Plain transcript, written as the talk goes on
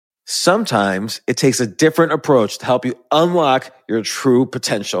Sometimes it takes a different approach to help you unlock your true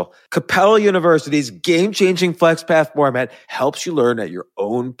potential. Capella University's game-changing FlexPath format helps you learn at your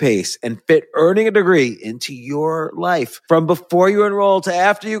own pace and fit earning a degree into your life. From before you enroll to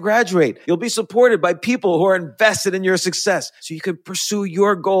after you graduate, you'll be supported by people who are invested in your success so you can pursue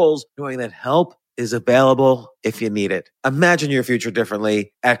your goals knowing that help is available if you need it. Imagine your future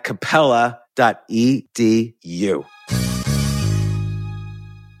differently at capella.edu.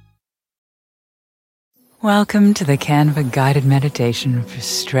 Welcome to the Canva guided meditation for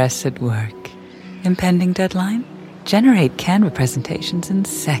stress at work. Impending deadline? Generate Canva presentations in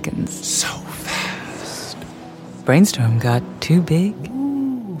seconds. So fast. Brainstorm got too big?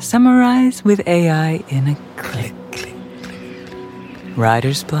 Ooh. Summarize with AI in a click.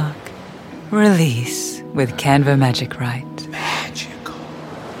 Writer's block? Release with Canva Magic Write. Magical.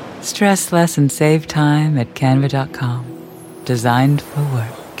 Stress less and save time at canva.com. Designed for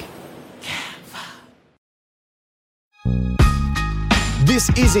work. This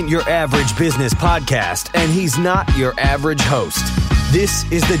isn't your average business podcast, and he's not your average host. This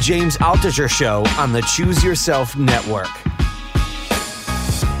is the James Altucher Show on the Choose Yourself Network.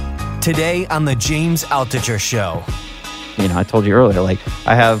 Today on the James Altucher Show. You know, I told you earlier, like,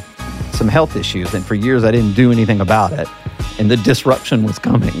 I have some health issues, and for years I didn't do anything about it. And the disruption was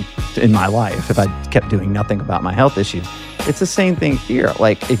coming in my life if I kept doing nothing about my health issues. It's the same thing here.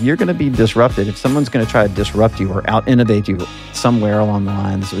 Like, if you're going to be disrupted, if someone's going to try to disrupt you or out-innovate you somewhere along the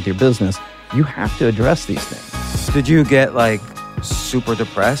lines with your business, you have to address these things. Did you get, like, super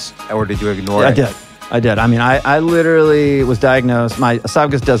depressed, or did you ignore it? I did. I mean, I literally was diagnosed. My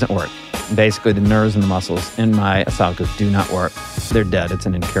esophagus doesn't work. Basically, the nerves and the muscles in my esophagus do not work. They're dead. It's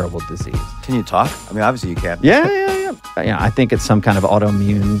an incurable disease. Can you talk? I mean, obviously you can. Yeah. I think it's some kind of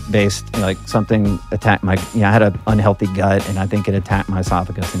autoimmune-based, like, something attacked my... I had an unhealthy gut, and I think it attacked my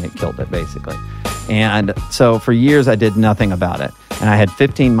esophagus, and it killed it, basically. And so for years, I did nothing about it. And I had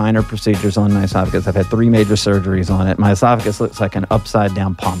 15 minor procedures on my esophagus. I've had 3 major surgeries on it. My esophagus looks like an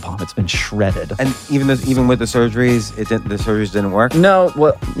upside-down pom-pom. It's been shredded. And even with the surgeries, the surgeries didn't work? No.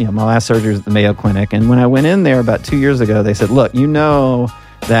 Well, my last surgery was at the Mayo Clinic. And when I went in there about 2 years ago, they said, look, you know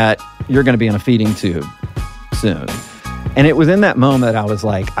that you're going to be on a feeding tube soon. And it was in that moment I was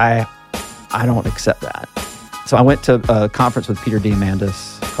like, I don't accept that. So I went to a conference with Peter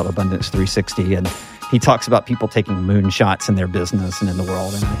Diamandis called Abundance 360, and he talks about people taking moonshots in their business and in the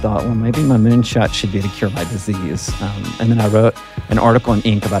world. And I thought, well, maybe my moonshot should be to cure my disease. And then I wrote an article in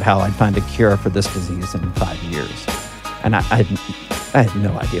Inc. about how I'd find a cure for this disease in 5 years. And I had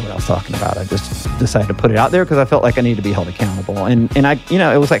no idea what I was talking about. I just decided to put it out there because I felt like I needed to be held accountable. And I,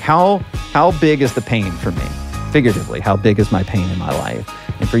 it was like, how big is the pain for me? Figuratively, how big is my pain in my life?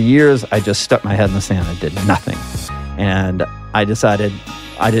 And for years, I just stuck my head in the sand and did nothing. And I decided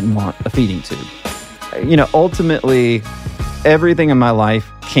I didn't want a feeding tube. Ultimately, everything in my life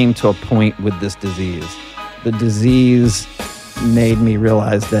came to a point with this disease. The disease made me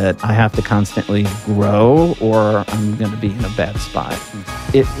realize that I have to constantly grow or I'm going to be in a bad spot.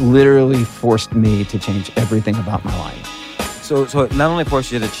 It literally forced me to change everything about my life. So it not only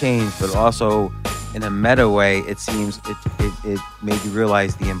forced you to change, but also in a meta way, it seems it made you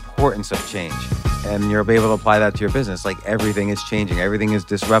realize the importance of change. And you're able to apply that to your business. Like, everything is changing. Everything is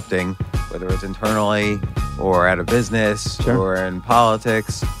disrupting, whether it's internally or at a business or in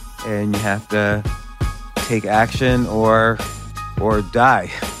politics. And you have to take action or die.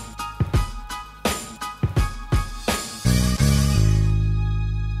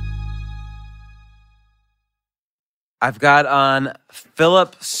 I've got on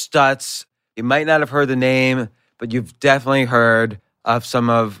Phillip Stutts. You might not have heard the name, but you've definitely heard of some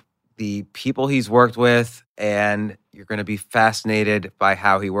of the people he's worked with, and you're going to be fascinated by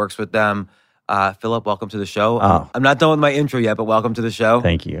how he works with them. Phillip, welcome to the show. Oh. I'm not done with my intro yet, but welcome to the show.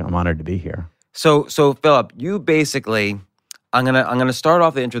 Thank you. I'm honored to be here. So Phillip, you basically, I'm gonna start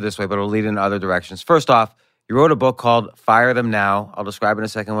off the intro this way, but it'll lead in other directions. First off, you wrote a book called Fire Them Now. I'll describe in a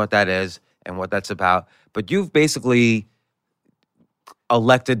second what that is and what that's about. But you've basically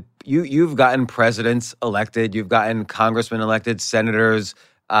elected, you've gotten presidents elected, you've gotten congressmen elected, senators,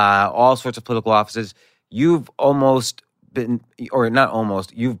 all sorts of political offices. You've almost been, or not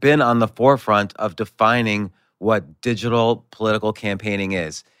almost, you've been on the forefront of defining what digital political campaigning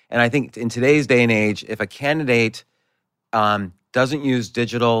is. And I think in today's day and age, if a candidate doesn't use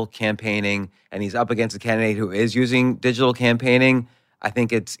digital campaigning and he's up against a candidate who is using digital campaigning, I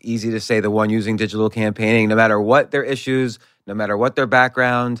think it's easy to say the one using digital campaigning, no matter what their issues, no matter what their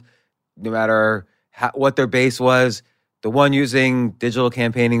background, no matter what their base was, the one using digital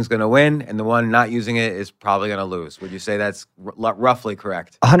campaigning is going to win, and the one not using it is probably going to lose. Would you say that's roughly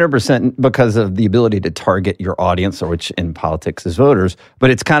correct? 100% because of the ability to target your audience, or which in politics is voters.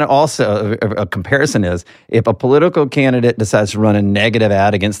 But it's kind of also a comparison is if a political candidate decides to run a negative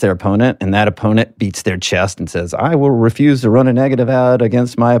ad against their opponent, and that opponent beats their chest and says, "I will refuse to run a negative ad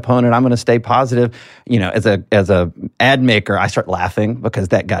against my opponent. I'm going to stay positive." As a ad maker, I start laughing because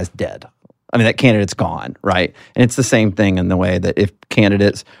that guy's dead. I mean, that candidate's gone, right? And it's the same thing in the way that if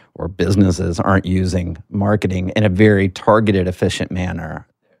candidates or businesses aren't using marketing in a very targeted, efficient manner.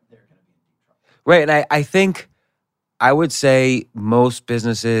 Right, and I think I would say most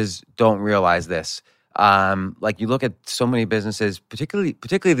businesses don't realize this. Like you look at so many businesses, particularly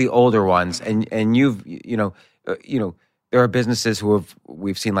the older ones, and there are businesses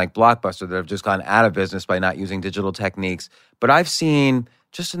we've seen like Blockbuster that have just gone out of business by not using digital techniques. But I've seen,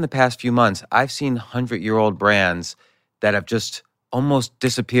 just in the past few months, I've seen 100-year-old brands that have just almost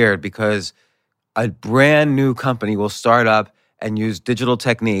disappeared because a brand new company will start up and use digital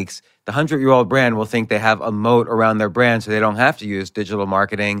techniques. The 100-year-old brand will think they have a moat around their brand so they don't have to use digital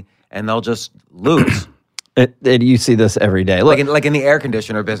marketing, and they'll just lose. You see this every day. Look, like in the air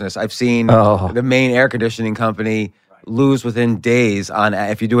conditioner business, I've seen the main air conditioning company lose within days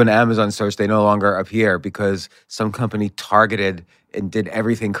if you do an Amazon search, they no longer appear because some company targeted and did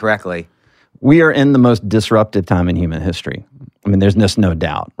everything correctly. We are in the most disruptive time in human history. I mean, there's just no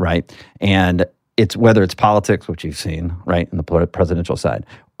doubt, right? And it's whether it's politics, which you've seen, right, in the presidential side,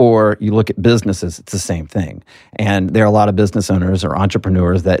 or you look at businesses, it's the same thing. And there are a lot of business owners or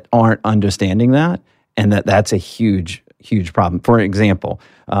entrepreneurs that aren't understanding that, and that's a huge problem. For example,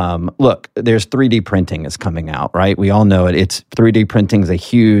 look, there's 3D printing is coming out, right? We all know it. It's 3D printing is a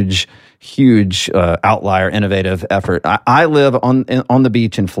huge outlier, innovative effort. I live on the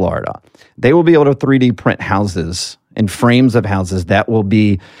beach in Florida. They will be able to 3D print houses and frames of houses that will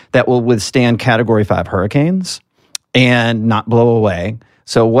withstand Category 5 hurricanes and not blow away.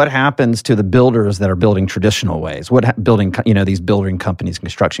 So what happens to the builders that are building traditional ways? These building companies,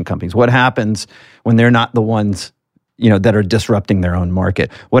 construction companies? What happens when they're not the ones that are disrupting their own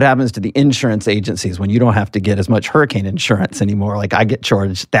market? What happens to the insurance agencies when you don't have to get as much hurricane insurance anymore? Like I get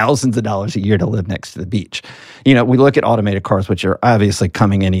charged thousands of dollars a year to live next to the beach. We look at automated cars, which are obviously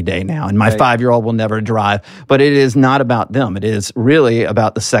coming any day now. And my 5-year-old will never drive, but it is not about them. It is really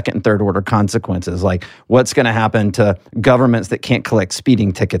about the second and third order consequences. Like what's going to happen to governments that can't collect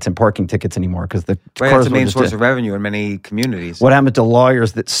speeding tickets and parking tickets anymore because the cars it's the main source of revenue in many communities. What happens to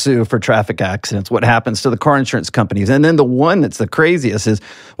lawyers that sue for traffic accidents? What happens to the car insurance companies? And then the one that's the craziest is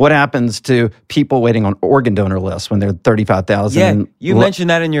what happens to people waiting on organ donor lists when they're 35,000. Yeah, you mentioned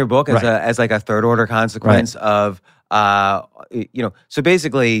that in your book as like a third order consequence of So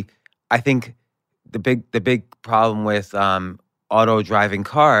basically, I think the big problem with auto driving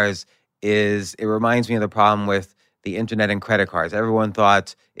cars is it reminds me of the problem with the internet and credit cards. Everyone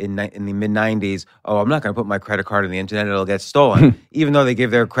thought in the mid-90s, I'm not going to put my credit card on the internet, it'll get stolen. Even though they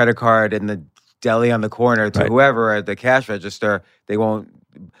give their credit card in the deli on the corner to whoever at the cash register, they won't.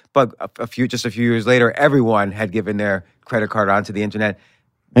 But a few years later, everyone had given their credit card onto the internet.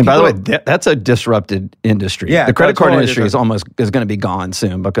 And by the way, that's a disrupted industry. Yeah, the credit card industry is going to be gone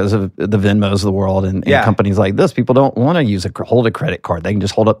soon because of the Venmos of the world and companies like this. People don't want to hold a credit card. They can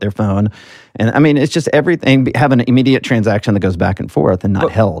just hold up their phone. And I mean, it's just everything, have an immediate transaction that goes back and forth and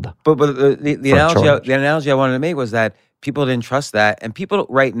not held. But the analogy I wanted to make was that people didn't trust that. And people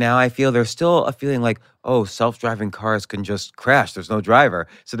right now, I feel there's still a feeling like, self-driving cars can just crash. There's no driver.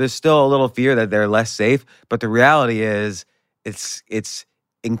 So there's still a little fear that they're less safe. But the reality is it's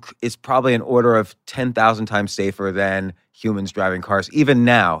probably an order of 10,000 times safer than humans driving cars, even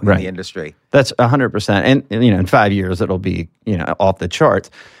now in the industry. That's 100%. And in 5 years, it'll be off the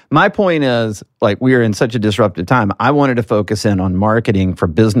charts. My point is, like, we are in such a disruptive time. I wanted to focus in on marketing for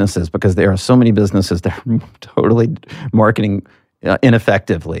businesses because there are so many businesses that are totally marketing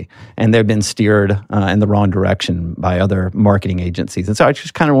ineffectively, and they've been steered in the wrong direction by other marketing agencies. And so I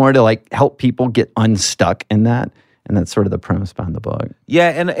just kind of wanted to help people get unstuck in that. And that's sort of the premise behind the book. Yeah,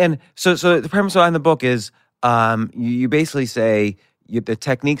 and so the premise behind the book is you basically say the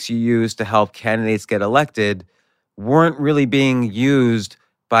techniques you use to help candidates get elected weren't really being used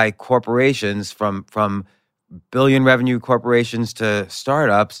by corporations from billion revenue corporations to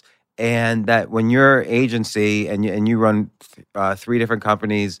startups, and that when your agency and you run 3 different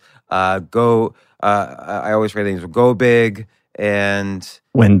companies, I always say things, Go Big and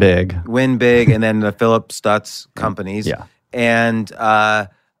Win Big, and then the Phillip, Stutts companies. Yeah. And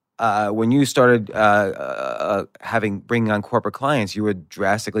when you started bringing on corporate clients, you would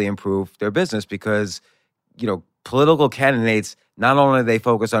drastically improve their business because political candidates, not only do they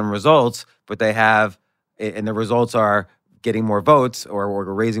focus on results, but they have, and the results are getting more votes or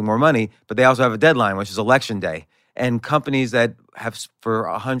raising more money, but they also have a deadline, which is election day. And companies that have for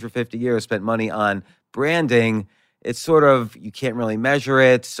 150 years spent money on branding, it's sort of, you can't really measure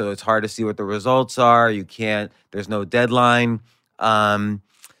it, so it's hard to see what the results are. There's no deadline.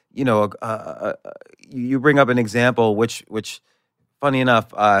 You bring up an example, which funny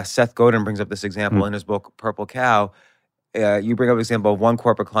enough, Seth Godin brings up this example in his book, Purple Cow. You bring up an example of one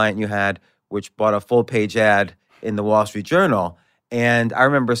corporate client you had, which bought a full-page ad in the Wall Street Journal. And I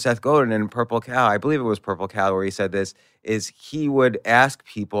remember Seth Godin in Purple Cow, I believe it was Purple Cow, where he said this, is he would ask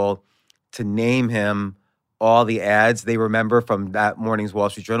people to name him all the ads they remember from that morning's Wall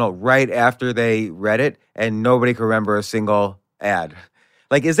Street Journal right after they read it, and nobody could remember a single ad.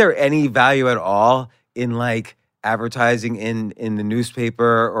 Like, is there any value at all in like advertising in the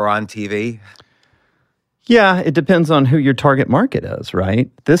newspaper or on TV? Yeah, it depends on who your target market is, right?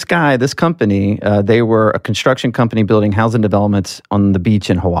 This company, they were a construction company building housing developments on the beach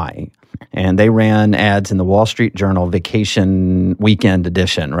in Hawaii. And they ran ads in the Wall Street Journal vacation weekend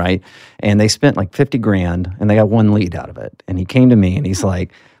edition, right? And they spent like $50,000 and they got one lead out of it. And he came to me and he's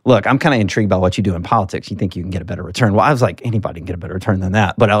like, look, I'm kind of intrigued by what you do in politics. You think you can get a better return? Well, I was like, anybody can get a better return than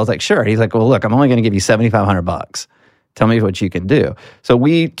that. But I was like, sure. He's like, well, look, I'm only going to give you $7,500. Tell me what you can do. So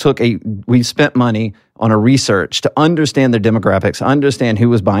we spent money on a research to understand their demographics, understand who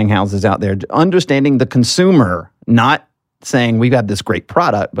was buying houses out there, understanding the consumer, not saying we've got this great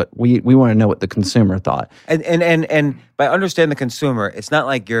product, but we want to know what the consumer thought. And by understanding the consumer, it's not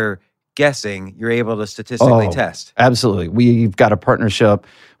like you're guessing, you're able to statistically test. Absolutely. We've got a partnership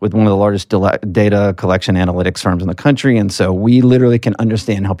with one of the largest data collection analytics firms in the country, and so we literally can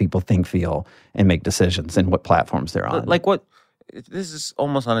understand how people think, feel, and make decisions and what platforms they're on. Like what? This is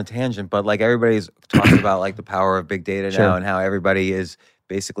almost on a tangent, but like everybody's talking about like the power of big data now, and how everybody is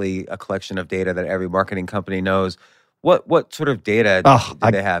basically a collection of data that every marketing company knows. What sort of data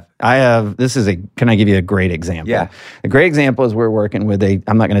do they have? Can I give you a great example? Yeah. A great example is we're working with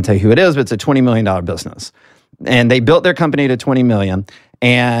I'm not going to tell you who it is, but it's a $20 million business. And they built their company to $20 million,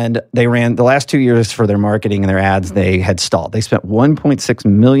 and they ran the last 2 years for their marketing and their ads, they had stalled. They spent $1.6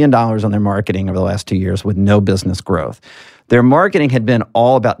 million on their marketing over the last 2 years with no business growth. Their marketing had been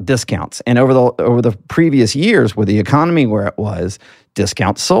all about discounts. And over the previous years, with the economy where it was,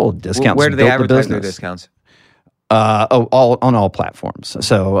 discounts sold. Discounts where do they built the advertise their business. discounts? On all platforms.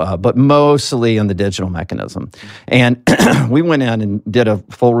 So, but mostly on the digital mechanism. And we went in and did a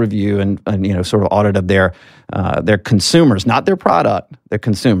full review and sort of audited their consumers, not their product, their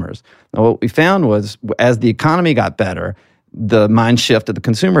consumers. And what we found was, as the economy got better, the mind shift of the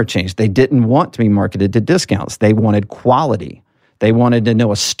consumer changed. They didn't want to be marketed to discounts. They wanted quality. They wanted to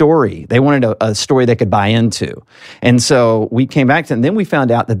know a story. They wanted a story they could buy into. And so we came back to, and then we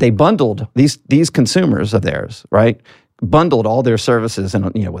found out that they bundled these consumers of theirs, right? Bundled all their services, and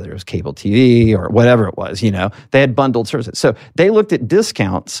whether it was cable TV or whatever it was, they had bundled services. So they looked at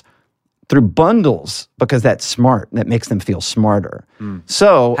discounts through bundles because that's smart. That makes them feel smarter.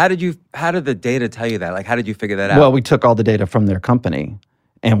 So how did the data tell you that? Like, how did you figure that out? Well, we took all the data from their company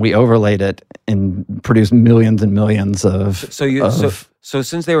and we overlaid it and produced millions and millions of. So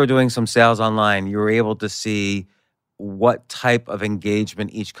since they were doing some sales online, you were able to see what type of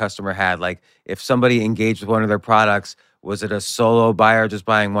engagement each customer had. Like, if somebody engaged with one of their products, was it a solo buyer just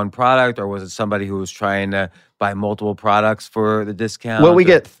buying one product, or was it somebody who was trying to buy multiple products for the discount? Well, we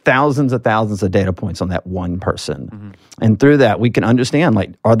get thousands of data points on that one person. Mm-hmm. And through that, we can understand,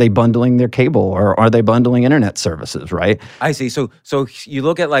 like, are they bundling their cable or are they bundling internet services, right? I see. So you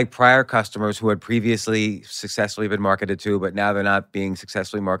look at like prior customers who had previously successfully been marketed to, but now they're not being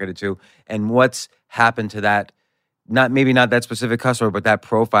successfully marketed to, and what's happened to that, maybe not that specific customer, but that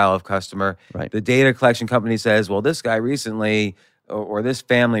profile of customer. Right. The data collection company says, well, this guy recently, or this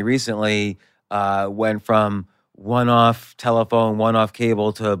family recently went from one-off telephone, one-off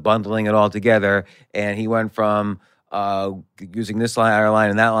cable to bundling it all together. And he went from using this airline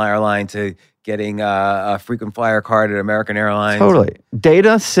and that airline to getting a frequent flyer card at American Airlines. Totally.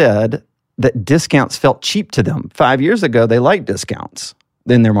 Data said that discounts felt cheap to them. 5 years ago, they liked discounts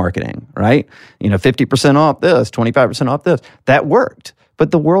in their marketing, right? 50% off this, 25% off this. That worked. But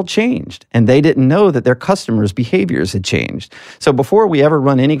the world changed, and they didn't know that their customers' behaviors had changed. So before we ever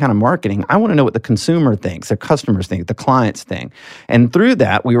run any kind of marketing, I want to know what the consumer thinks, their customers think, the clients think. And through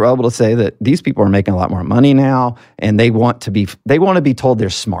that, we were able to say that these people are making a lot more money now, and they want to be told they're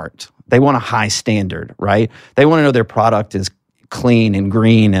smart. They want a high standard, right? They want to know their product is clean and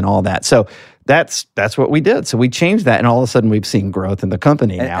green and all that. So that's what we did. So we changed that, and all of a sudden we've seen growth in the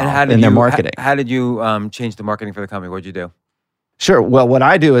company now in their marketing. How did you change the marketing for the company? What did you do? Sure. Well, what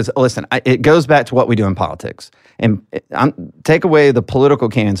I do is, listen, it goes back to what we do in politics. And take away the political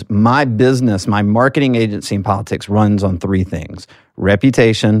cans. My business, my marketing agency in politics runs on three things: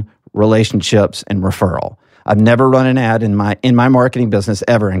 reputation, relationships, and referral. I've never run an ad in my marketing business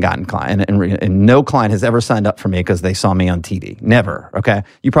ever and gotten client, and no client has ever signed up for me because they saw me on TV. Never. Okay,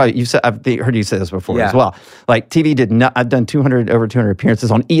 you said, I've heard you say this before as well. Like TV did not. I've done over 200 appearances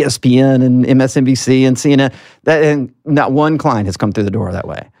on ESPN and MSNBC and CNN. And not one client has come through the door that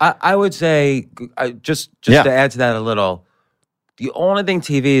way. I would say just to add to that a little, the only thing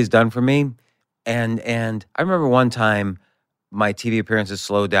TV has done for me, and I remember one time my TV appearances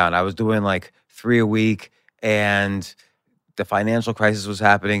slowed down. I was doing like 3 a week. And the financial crisis was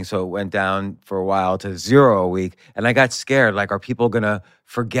happening, so it went down for a while to 0 a week. And I got scared, like, are people going to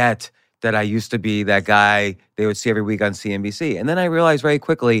forget that I used to be that guy they would see every week on CNBC? And then I realized very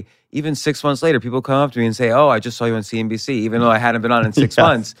quickly, even 6 months later, people come up to me and say, oh, I just saw you on CNBC, even though I hadn't been on in 6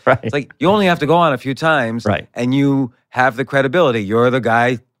 months. Right. It's like, you only have to go on a few times, and you have the credibility. You're the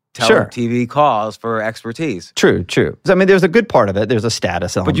guy telling TV calls for expertise. True. So, I mean, there's a good part of it. There's a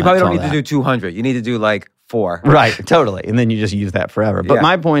status element. But you probably don't need to do 200. You need to do like 4. Right, totally. And then you just use that forever. But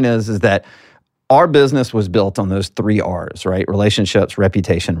my point is that our business was built on those 3 R's, right? Relationships,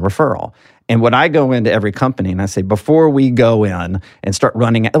 reputation, referral. And when I go into every company and I say, before we go in and start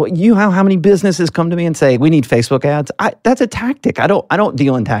running, you know how many businesses come to me and say, we need Facebook ads? That's a tactic. I don't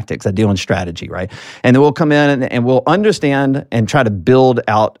deal in tactics. I deal in strategy, right? And then we'll come in and we'll understand and try to build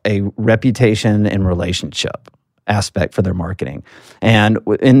out a reputation and relationship aspect for their marketing. And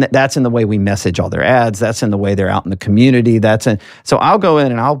that's in the way we message all their ads. That's in the way they're out in the community. So I'll go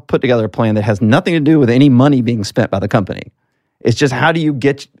in and I'll put together a plan that has nothing to do with any money being spent by the company. It's just how do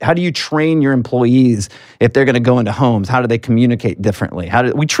you train your employees if they're going to go into homes? How do they communicate differently?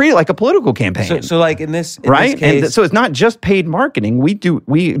 We treat it like a political campaign? So like in this right? case, and so it's not just paid marketing. We do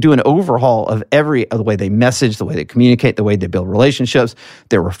an overhaul of the way they message, the way they communicate, the way they build relationships,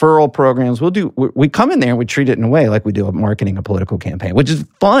 their referral programs. We come in there and we treat it in a way like we do a political campaign, which is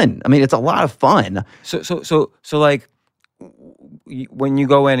fun. I mean, it's a lot of fun. So like, when you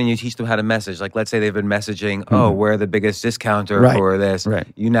go in and you teach them how to message, like let's say they've been messaging, oh, we're the biggest discounter for this. Right.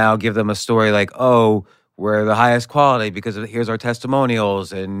 You now give them a story like, oh, we're the highest quality because here's our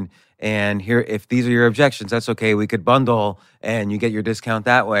testimonials and here, if these are your objections, that's okay. We could bundle and you get your discount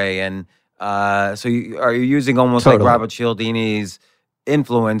that way. And so are you using almost like Robert Cialdini's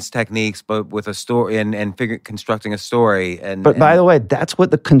influence techniques, but with a story and constructing a story. But by the way, that's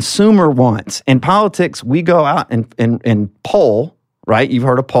what the consumer wants. In politics, we go out and poll, right? You've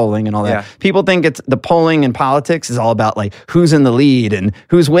heard of polling and all that. Yeah. People think it's the polling in politics is all about like who's in the lead and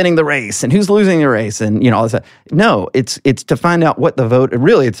who's winning the race and who's losing the race and all this. No, it's to find out what the vote.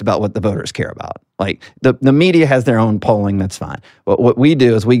 Really, it's about what the voters care about. Like the media has their own polling. That's fine. But what we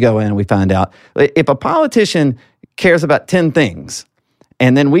do is we go in and we find out if a politician cares about 10 things.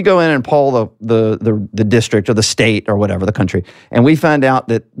 And then we go in and poll the district or the state or whatever, the country, and we find out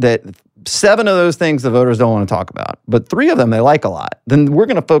that 7 of those things the voters don't want to talk about, but 3 of them they like a lot. Then we're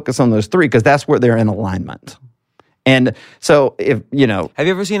going to focus on those 3 because that's where they're in alignment. And so have you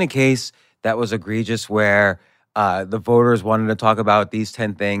ever seen a case that was egregious where the voters wanted to talk about these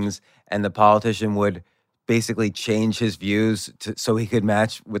 10 things and the politician would basically change his views so he could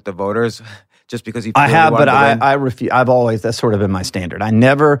match with the voters? Just because he I refuse. I've always, that's sort of been my standard.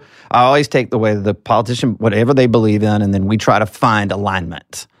 I always take the way the politician, whatever they believe in, and then we try to find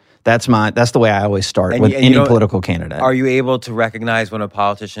alignment. That's the way I always start with any political candidate. Are you able to recognize when a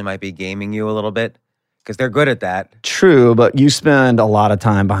politician might be gaming you a little bit? Because they're good at that. True, but you spend a lot of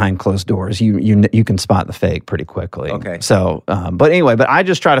time behind closed doors. You can spot the fake pretty quickly. Okay. So, but I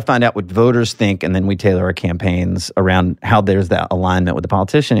just try to find out what voters think, and then we tailor our campaigns around how there's that alignment with the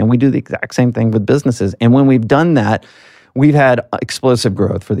politician. And we do the exact same thing with businesses. And when we've done that, we've had explosive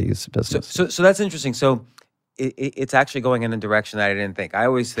growth for these businesses. So that's interesting. So it's actually going in a direction that I didn't think. I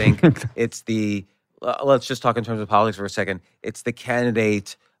always think it's the let's just talk in terms of politics for a second. It's the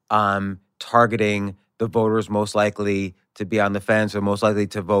candidate targeting the voters most likely to be on the fence or most likely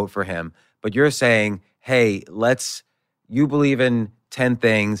to vote for him. But you're saying, hey, you believe in 10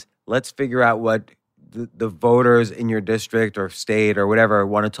 things. Let's figure out what the voters in your district or state or whatever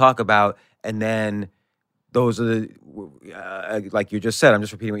want to talk about. And then those are the, like you just said, I'm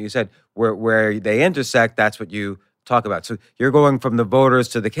just repeating what you said, where they intersect, that's what you talk about. So you're going from the voters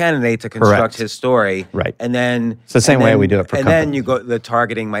to the candidate to construct Correct. his story. Right. And then It's the same way we do it for And then companies. the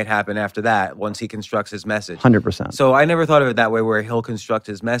targeting might happen after that once he constructs his message. 100%. So I never thought of it that way where he'll construct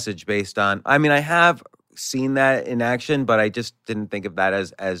his message based on, I mean, I have seen that in action, but I just didn't think of that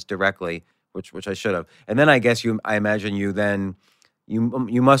as directly, which I should have. And then I guess I imagine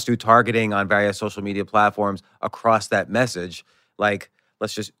you must do targeting on various social media platforms across that message. Like,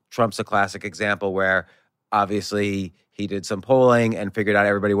 Trump's a classic example where obviously he did some polling and figured out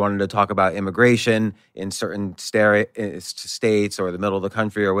everybody wanted to talk about immigration in certain states or the middle of the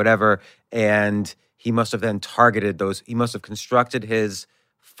country or whatever. And he must have then targeted those. He must have constructed his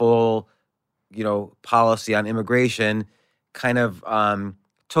full, policy on immigration, kind of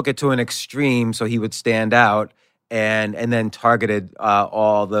took it to an extreme so he would stand out, and then targeted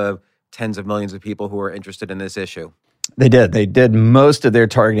all the tens of millions of people who are interested in this issue. They did. They did most of their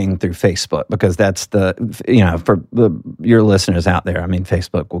targeting through Facebook because that's for your listeners out there, I mean,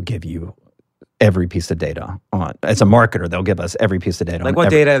 Facebook will give you every piece of data on. As a marketer, they'll give us every piece of data. Like what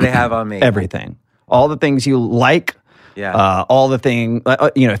data they have on me? Everything. All the things you like. Yeah. All the things,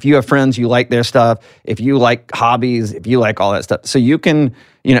 if you have friends, you like their stuff. If you like hobbies, if you like all that stuff. So you can,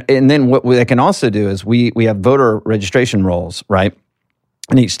 and then what they can also do is we have voter registration rolls, right?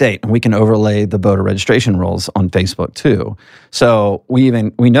 In each state, and we can overlay the voter registration rolls on Facebook too. So we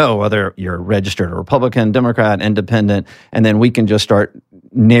know whether you're registered a Republican, Democrat, Independent, and then we can just start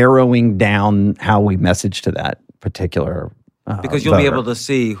narrowing down how we message to that particular because you'll voter. be able to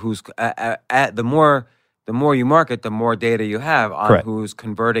see who's the more you market, the more data you have on Correct. who's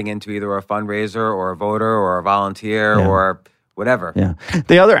converting into either a fundraiser or a voter or a volunteer or whatever. Yeah.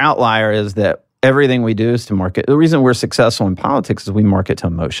 The other outlier is that everything we do is to market. The reason we're successful in politics is we market to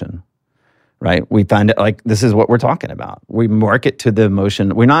emotion, right? We find it like this is what we're talking about. We market to the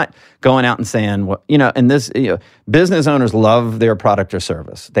emotion. We're not going out and saying, business owners love their product or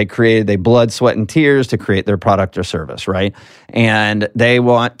service. They blood, sweat, and tears to create their product or service, right? And they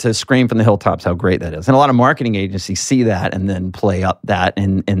want to scream from the hilltops how great that is. And a lot of marketing agencies see that and then play up that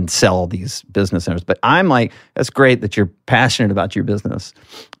and sell these business owners. But I'm like, that's great that you're passionate about your business.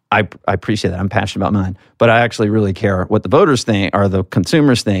 I appreciate that. I'm passionate about mine, but I actually really care what the voters think or the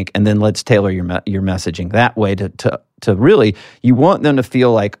consumers think, and then let's tailor your messaging that way to really, you want them to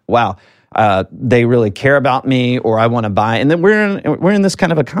feel like, wow, they really care about me, or I want to buy. And then we're in this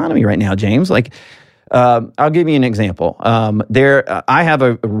kind of economy right now, James. Like, I'll give you an example. I have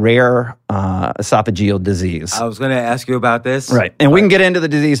a rare esophageal disease. I was going to ask you about this. Right. And we can get into the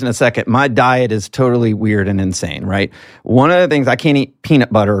disease in a second. My diet is totally weird and insane, right? One of the things, I can't eat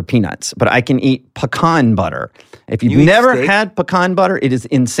peanut butter or peanuts, but I can eat pecan butter. If you've never had pecan butter, it is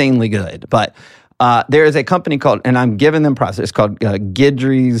insanely good. But there is a company called, and I'm giving them process, it's called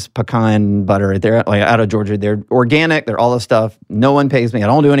Guidry's Pecan Butter. They're out of Georgia. They're organic. They're all this stuff. No one pays me. I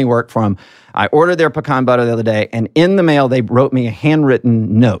don't do any work for them. I ordered their pecan butter the other day, and in the mail, they wrote me a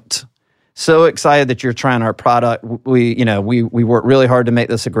handwritten note. So excited that you're trying our product. We worked really hard to make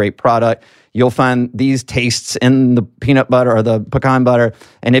this a great product. You'll find these tastes in the peanut butter or the pecan butter.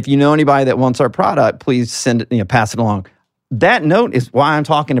 And if you know anybody that wants our product, please send it, pass it along. That note is why I'm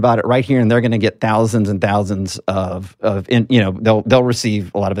talking about it right here, and they're going to get thousands and thousands they'll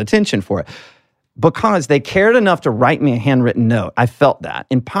receive a lot of attention for it. Because they cared enough to write me a handwritten note. I felt that.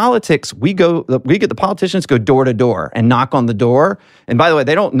 In politics, we get the politicians go door to door and knock on the door. And by the way,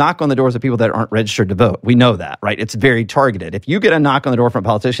 they don't knock on the doors of people that aren't registered to vote. We know that, right? It's very targeted. If you get a knock on the door from a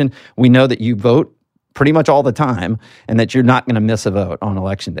politician, we know that you vote pretty much all the time and that you're not going to miss a vote on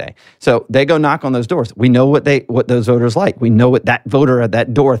election day. So they go knock on those doors. We know what those voters like. We know what that voter at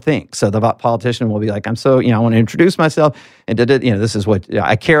that door thinks. So the politician will be like, I want to introduce myself and this is what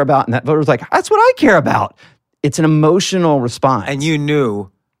I care about. And that voter's like, that's what I care about. It's an emotional response. And you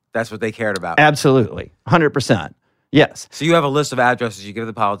knew that's what they cared about. Absolutely. 100%. Yes. So you have a list of addresses you give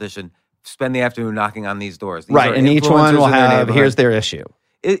the politician, spend the afternoon knocking on these doors. Right. And each one will have, here's their issue.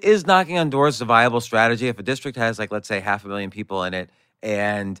 Is knocking on doors a viable strategy? If a district has, let's say 500,000 people in it,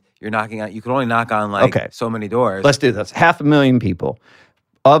 and you're knocking on, you can only knock on so many doors. Let's do this. 500,000 people.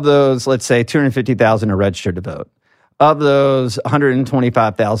 Of those, let's say 250,000 are registered to vote. Of those,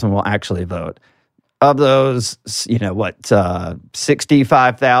 125,000 will actually vote. Of those,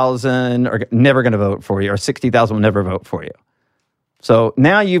 65,000 are never going to vote for you, or 60,000 will never vote for you. So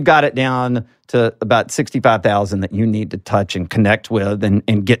now you've got it down to about 65,000 that you need to touch and connect with and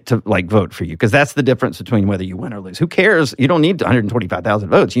get to vote for you. Because that's the difference between whether you win or lose. Who cares? You don't need 125,000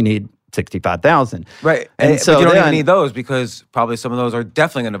 votes. You need 65,000. Right. And so but you don't even need those because probably some of those are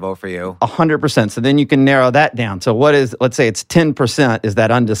definitely going to vote for you. 100%. So then you can narrow that down. So let's say it's 10% is that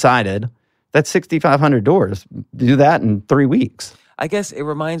undecided. That's 6,500 doors. Do that in 3 weeks. I guess it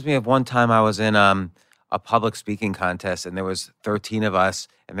reminds me of one time I was in a public speaking contest, and there was 13 of us,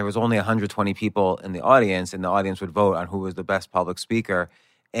 and there was only 120 people in the audience, and the audience would vote on who was the best public speaker.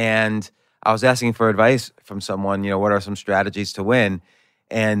 And I was asking for advice from someone, what are some strategies to win?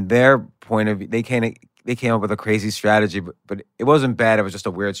 And their point of view, they came up with a crazy strategy, but it wasn't bad. It was just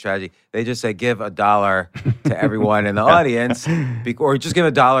a weird strategy. They just said, give $1 to everyone in the audience, or just give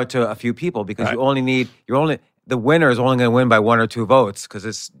 $1 to a few people, because the winner is only going to win by 1 or 2 votes, because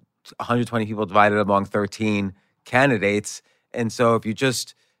it's 120 people divided among 13 candidates. And so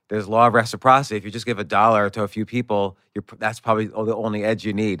there's law of reciprocity. If you just give $1 to a few people, that's probably the only edge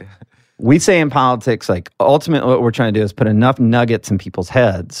you need. We say in politics, like, ultimately what we're trying to do is put enough nuggets in people's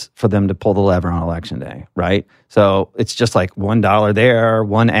heads for them to pull the lever on election day, right? So it's just like $1 there,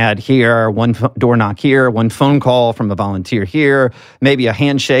 one ad here, one door knock here, one phone call from a volunteer here, maybe a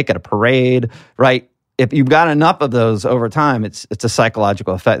handshake at a parade, right? If you've got enough of those over time, it's a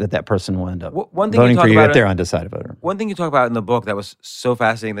psychological effect that person will end up voting for you if they're undecided voter. One thing you talk about in the book that was so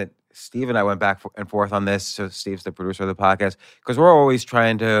fascinating that Steve and I went back and forth on this. So Steve's the producer of the podcast, because we're always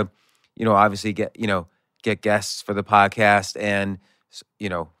trying to, obviously get guests for the podcast. And,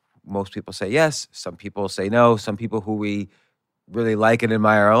 most people say yes. Some people say no. Some people who we really like and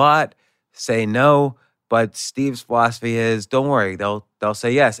admire a lot say no. But Steve's philosophy is, don't worry, they'll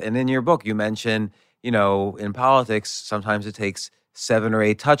say yes. And in your book, you mention, in politics, sometimes it takes 7 or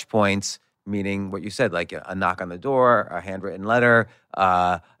 8 touch points, meaning what you said, like a knock on the door, a handwritten letter,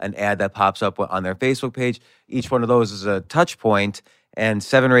 an ad that pops up on their Facebook page. Each one of those is a touch point, and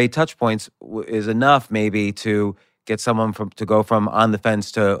 7 or 8 touch points is enough maybe to get someone to go from on the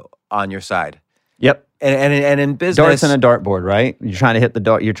fence to on your side. Yep. And in business, darts in a dartboard, right? You're trying to hit the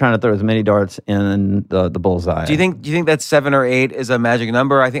dart. You're trying to throw as many darts in the bullseye. Do you think that 7 or 8 is a magic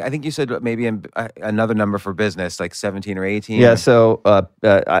number? I think you said maybe another number for business, like 17 or 18. Yeah. So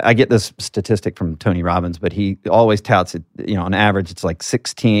I get this statistic from Tony Robbins, but he always touts it. On average, it's like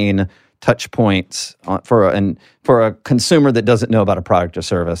 16 touch points for a consumer that doesn't know about a product or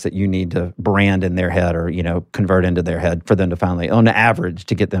service that you need to brand in their head or convert into their head for them to finally, on average,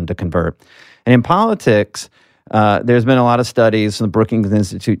 to get them to convert. And in politics, there's been a lot of studies from the Brookings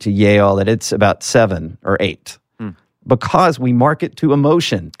Institute to Yale that it's about 7 or 8 because we market to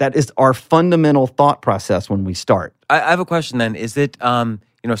emotion. That is our fundamental thought process when we start. I have a question then. Is it, so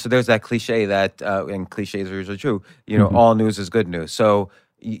there's that cliche that, and cliches are usually true, all news is good news. So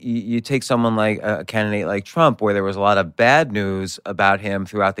you take someone like a candidate like Trump, where there was a lot of bad news about him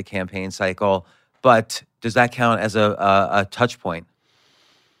throughout the campaign cycle, but does that count as a touch point?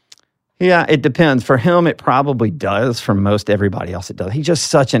 Yeah, it depends. For him, it probably does. For most everybody else, it does. He's just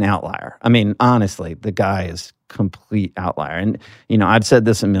such an outlier. I mean, honestly, the guy is complete outlier. And, I've said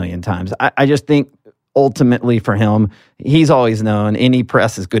this a million times. I just think ultimately for him, he's always known any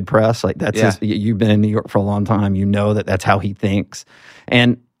press is good press. Like that's you've been in New York for a long time. That's how he thinks.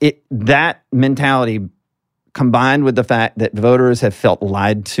 And that mentality combined with the fact that voters have felt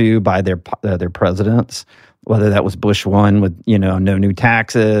lied to by their presidents, whether that was Bush 1 with, no new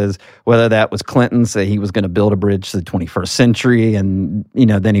taxes, whether that was Clinton say he was going to build a bridge to the 21st century, and,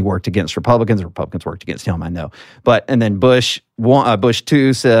 then he worked against Republicans. Republicans worked against him, I know. And then Bush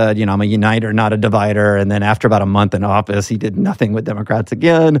 2 said, I'm a uniter, not a divider. And then after about a month in office, he did nothing with Democrats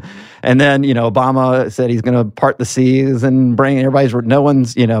again. And then, Obama said he's going to part the seas and bring no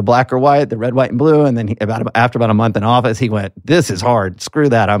one's, black or white, the red, white, and blue. And then after about a month in office, he went, this is hard. Screw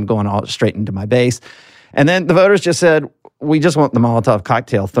that. I'm going all straight into my base. And then the voters just said, we just want the Molotov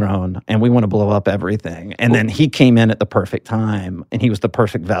cocktail thrown and we want to blow up everything. And then he came in at the perfect time and he was the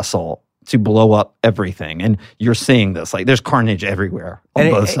perfect vessel to blow up everything. And you're seeing this. Like there's carnage everywhere on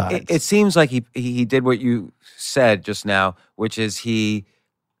both sides. It seems like he did what you said just now, which is he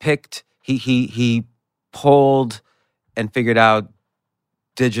pulled and figured out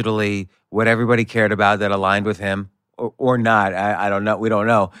digitally what everybody cared about that aligned with him or not. I don't know. We don't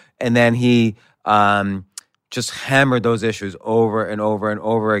know. And then he just hammered those issues over and over and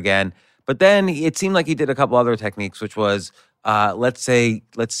over again. But then it seemed like he did a couple other techniques, which was, let's say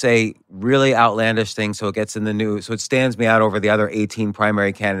really outlandish things so it gets in the news. So it stands me out over the other 18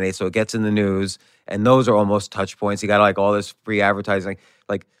 primary candidates. So it gets in the news, and those are almost touch points. He got like all this free advertising,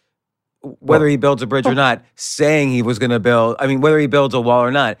 like whether he builds a bridge or not, saying he was going to build, whether he builds a wall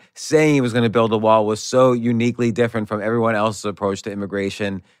or not, saying he was going to build a wall was so uniquely different from everyone else's approach to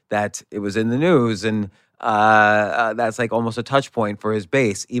immigration that it was in the news. And that's like almost a touch point for his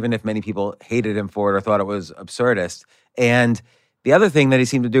base, even if many people hated him for it or thought it was absurdist. And the other thing that he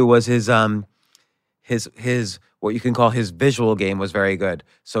seemed to do was his his what you can call his visual game was very good.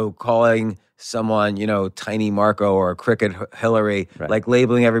 So calling someone, Tiny Marco or Cricket Hillary, like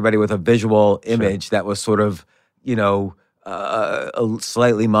labeling everybody with a visual image that was sort of,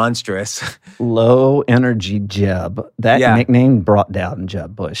 slightly monstrous. Low energy Jeb. That nickname brought down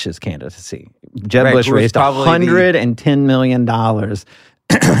Jeb Bush's candidacy. Jeb Bush raised $110 million,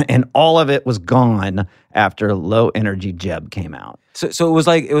 and all of it was gone after Low Energy Jeb came out. So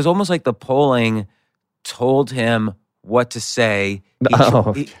it was almost like the polling told him what to say.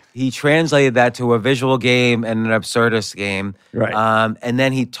 He translated that to a visual game and an absurdist game. Right. And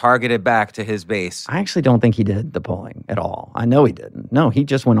then he targeted back to his base. I actually don't think he did the polling at all. I know he didn't. No, he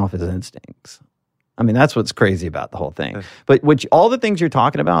just went off his instincts. I mean, that's what's crazy about the whole thing. But all the things you're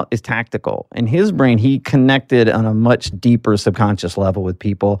talking about is tactical. In his brain, he connected on a much deeper subconscious level with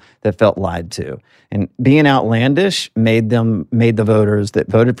people that felt lied to. And being outlandish made the voters that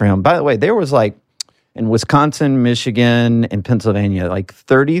voted for him. By the way, there was in Wisconsin, Michigan, and Pennsylvania,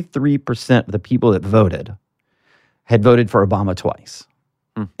 33% of the people that voted had voted for Obama twice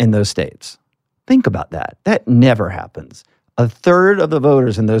in those states. Think about that. That never happens. A third of the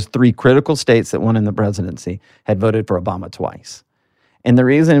voters in those three critical states that won in the presidency had voted for Obama twice. And the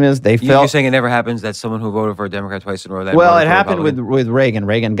reason is they felt... You're saying it never happens that someone who voted for a Democrat twice in a row... Well, it happened with Reagan.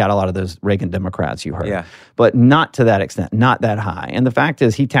 Reagan got a lot of those Reagan Democrats you heard. Yeah. But not to that extent, not that high. And the fact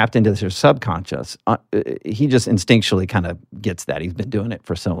is he tapped into their subconscious. He just instinctually kind of gets that. He's been doing it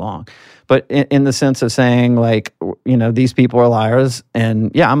for so long. But in the sense of saying, these people are liars.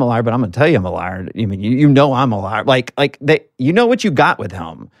 And yeah, I'm a liar, but I'm going to tell you I'm a liar. I mean, you know I'm a liar. You know what you got with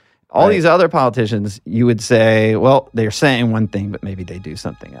him. All these other politicians, you would say, well, they're saying one thing, but maybe they do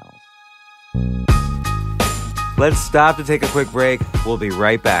something else. Let's stop to take a quick break. We'll be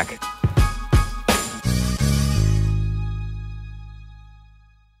right back.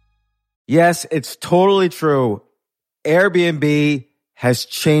 Yes, it's totally true. Airbnb has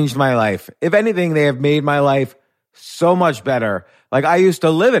changed my life. If anything, they have made my life so much better. I used to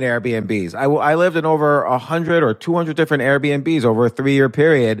live in Airbnbs. I lived in over 100 or 200 different Airbnbs over a 3-year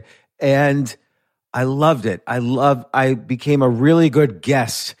period, and I loved it. I became a really good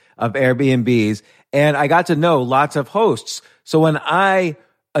guest of Airbnbs, and I got to know lots of hosts. So when I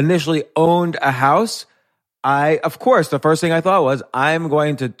initially owned a house, of course, the first thing I thought was, I'm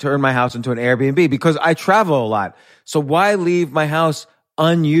going to turn my house into an Airbnb because I travel a lot. So why leave my house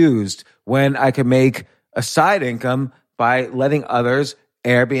unused when I could make a side income by letting others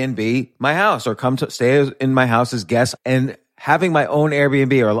Airbnb my house or come to stay in my house as guests? And having my own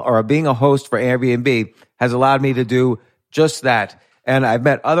Airbnb or being a host for Airbnb has allowed me to do just that. And I've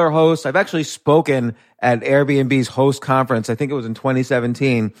met other hosts. I've actually spoken at Airbnb's host conference. I think it was in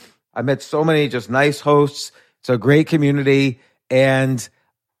 2017. I met so many just nice hosts. It's a great community. And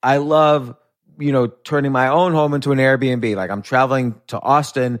I love, turning my own home into an Airbnb. I'm traveling to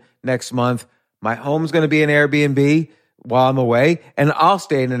Austin next month. My home's going to be an Airbnb while I'm away, and I'll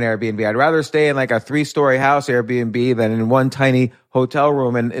stay in an Airbnb. I'd rather stay in a 3-story house Airbnb than in one tiny hotel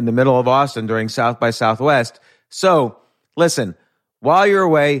room in the middle of Austin during South by Southwest. So listen, while you're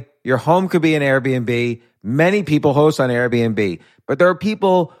away, your home could be an Airbnb. Many people host on Airbnb, but there are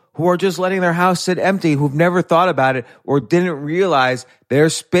people who are just letting their house sit empty, who've never thought about it or didn't realize their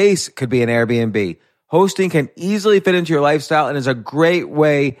space could be an Airbnb. Hosting can easily fit into your lifestyle and is a great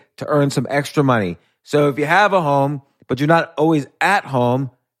way to earn some extra money. So if you have a home, but you're not always at home,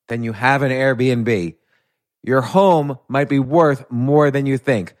 then you have an Airbnb. Your home might be worth more than you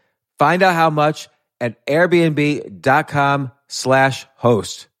think. Find out how much at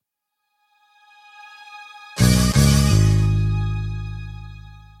airbnb.com/host.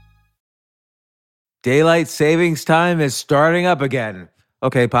 Daylight savings time is starting up again.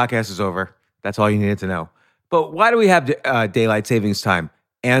 Okay, podcast is over. That's all you needed to know. But why do we have daylight savings time?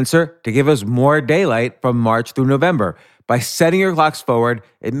 Answer: to give us more daylight from March through November. By setting your clocks forward,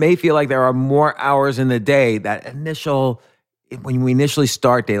 it may feel like there are more hours in the day when we initially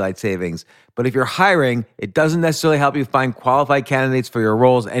start daylight savings. But if you're hiring, it doesn't necessarily help you find qualified candidates for your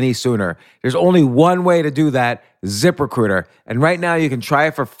roles any sooner. There's only one way to do that: ZipRecruiter. And right now you can try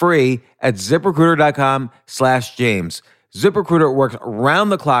it for free at ZipRecruiter.com/James. ZipRecruiter works around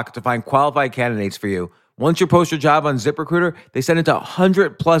the clock to find qualified candidates for you. Once you post your job on ZipRecruiter, they send it to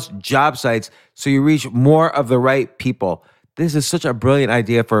 100 plus job sites so you reach more of the right people. This is such a brilliant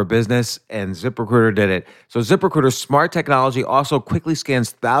idea for a business, and ZipRecruiter did it. So ZipRecruiter's smart technology also quickly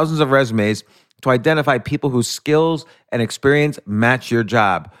scans thousands of resumes to identify people whose skills and experience match your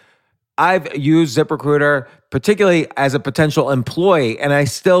job. I've used ZipRecruiter, particularly as a potential employee, and I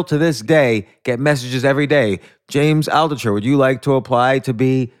still, to this day, get messages every day. James Altucher, would you like to apply to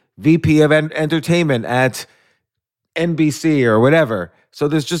be VP of entertainment at NBC or whatever. So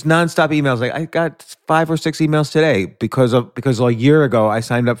there's just nonstop emails. Like I got 5 or 6 emails today because a year ago I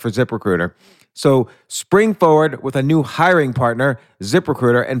signed up for ZipRecruiter. So spring forward with a new hiring partner,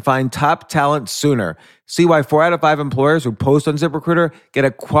 ZipRecruiter, and find top talent sooner. See why 4 out of 5 employers who post on ZipRecruiter get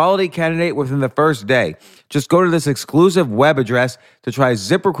a quality candidate within the first day. Just go to this exclusive web address to try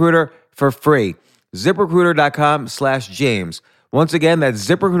ZipRecruiter for free. ZipRecruiter.com/James. Once again, that's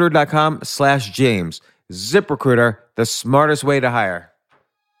ZipRecruiter.com/James. ZipRecruiter, the smartest way to hire.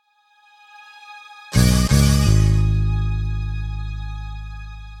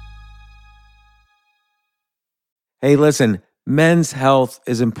 Hey, listen, men's health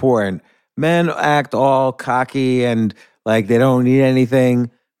is important. Men act all cocky and like they don't need anything.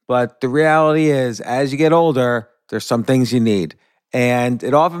 But the reality is, as you get older, there's some things you need. And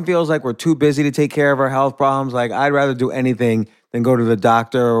it often feels like we're too busy to take care of our health problems. Like, I'd rather do anything than go to the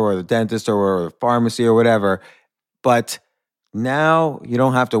doctor or the dentist or the pharmacy or whatever. But now you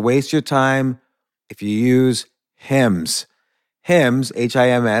don't have to waste your time if you use Hims. Hims,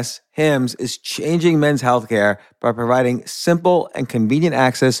 H-I-M-S, Hims is changing men's healthcare by providing simple and convenient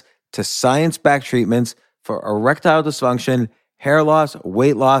access to science-backed treatments for erectile dysfunction, hair loss,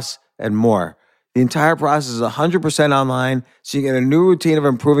 weight loss, and more. The entire process is 100% online, so you get a new routine of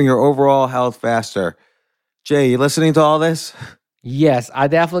improving your overall health faster. Jay, you listening to all this? Yes, I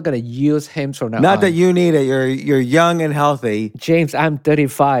definitely gonna use Hims from now on. Not that you need it. You're young and healthy. James, I'm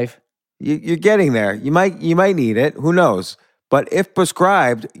 35. You're getting there. You might need it. Who knows? But if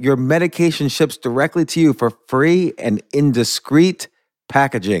prescribed, your medication ships directly to you for free and in discreet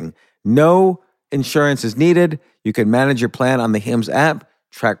packaging. No insurance is needed. You can manage your plan on the Hims app,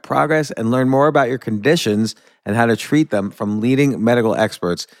 track progress, and learn more about your conditions and how to treat them from leading medical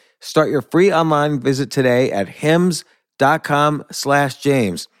experts. Start your free online visit today at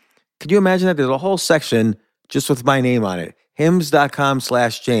hims.com/James. Could you imagine that? There's a whole section just with my name on it.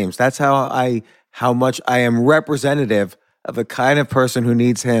 hims.com/James. That's how much I am representative of the kind of person who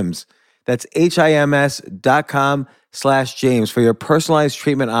needs Hims. That's HIMS.com/James for your personalized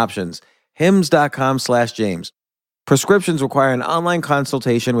treatment options. HIMS.com/James. Prescriptions require an online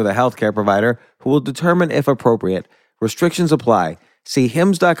consultation with a healthcare provider who will determine if appropriate. Restrictions apply. See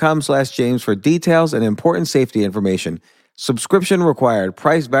HIMS.com/James for details and important safety information. Subscription required.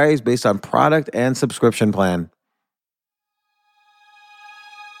 Price varies based on product and subscription plan.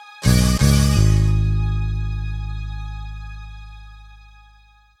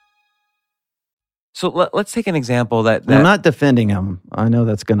 So let's take an example that I'm not defending him. I know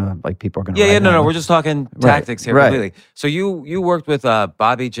that's gonna people are gonna. No. We're just talking tactics here completely. So you worked with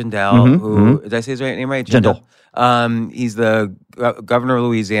Bobby Jindal, who did I say his name right? Jindal. He's the governor of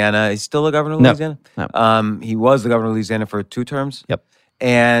Louisiana. He's still a governor of Louisiana. No. He was the governor of Louisiana for 2 terms. Yep.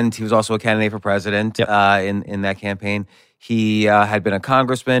 And he was also a candidate for president. Yep. In that campaign. He had been a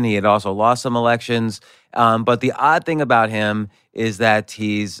congressman. He had also lost some elections. But the odd thing about him is that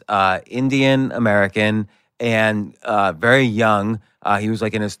he's Indian American and very young. He was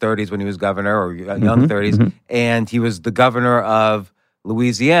like in his 30s when he was governor, or young 30s. And he was the governor of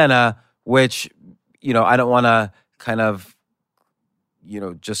Louisiana, which, I don't want to kind of,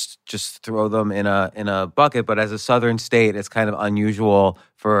 just throw them in a bucket. But as a southern state, it's kind of unusual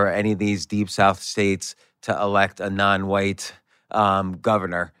for any of these deep South states to elect a non-white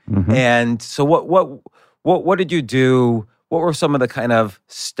governor. And so what did you do? What were some of the kind of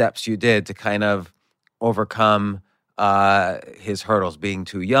steps you did to kind of overcome his hurdles? Being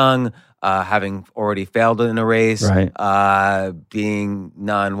too young, having already failed in a race, right. Being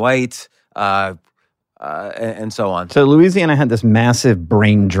non-white, and so on. So Louisiana had this massive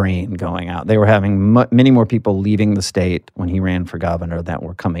brain drain going out. They were having many more people leaving the state when he ran for governor that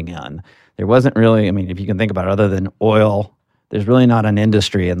were coming in. There wasn't really, if you can think about it, other than oil, there's really not an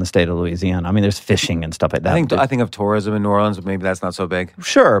industry in the state of Louisiana. There's fishing and stuff like that. I think of tourism in New Orleans, but maybe that's not so big.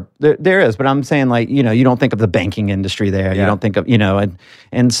 Sure, there is, but I'm saying you don't think of the banking industry there. Yeah. You don't think of,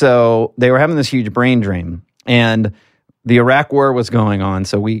 and so they were having this huge brain drain, and the Iraq War was going on.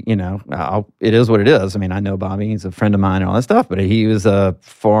 So it is what it is. I know Bobby, he's a friend of mine and all that stuff, but he was a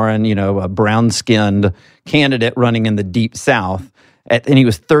foreign, a brown-skinned candidate running in the deep South. And he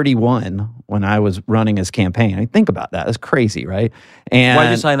was 31 when I was running his campaign. Think about that. That's crazy, right? And why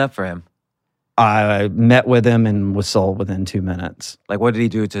did you sign up for him? I met with him and was sold within 2 minutes. Like, what did he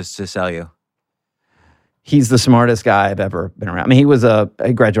do to sell you? He's the smartest guy I've ever been around. He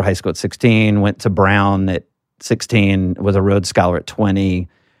graduated high school at 16, went to Brown at 16, was a Rhodes Scholar at 20.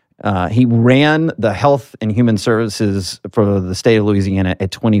 He ran the Health and Human Services for the state of Louisiana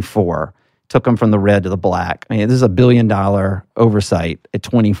at 24. took them from the red to the black. I mean, this is $1 billion oversight at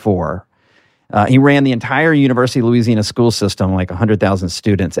 24. He ran the entire University of Louisiana school system, like 100,000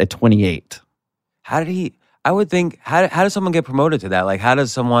 students, at 28. How did he? I would think, how does someone get promoted to that? Like, how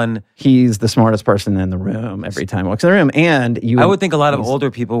does someone? He's the smartest person in the room every time he walks in the room. And I would think a lot of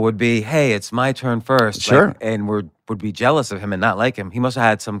older people would be, hey, it's my turn first. Sure. Like, and would be jealous of him and not like him. He must have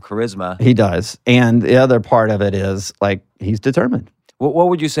had some charisma. He does. And the other part of it is, like, he's determined. What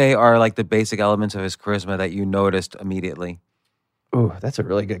would you say are like the basic elements of his charisma that you noticed immediately? Ooh, that's a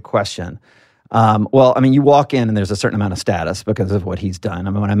really good question. Well, I mean, you walk in and there's a certain amount of status because of what he's done. I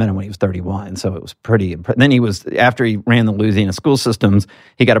mean, when I met him when he was 31, so it was pretty impressive. Then after he ran the Louisiana school systems,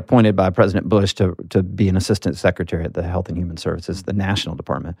 he got appointed by President Bush to be an assistant secretary at the Health and Human Services, the national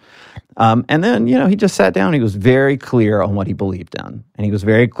department. And then, he just sat down. He was very clear on what he believed in. And he was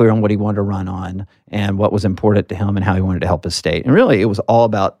very clear on what he wanted to run on and what was important to him and how he wanted to help his state. And really, it was all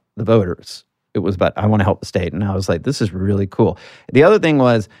about the voters. It was about, I want to help the state. And I was like, this is really cool. The other thing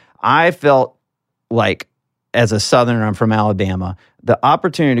was, I felt like, as a Southerner, I'm from Alabama, the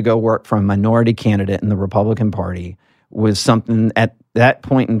opportunity to go work for a minority candidate in the Republican Party was something at that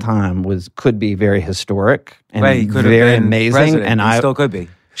point in time could be very historic and Right, he could very have been amazing. president. And He still could be.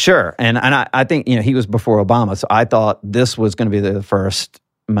 Sure. And I think, he was before Obama, so I thought this was going to be the first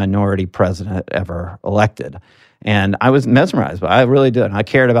minority president ever elected. And I was mesmerized, but I really did. I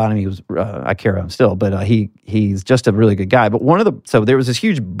cared about him. I care about him still, but he's just a really good guy. But so there was this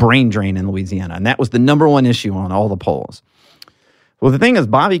huge brain drain in Louisiana, and that was the number one issue on all the polls. Well, the thing is,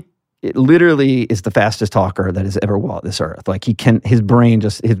 Bobby literally is the fastest talker that has ever walked this earth. Like his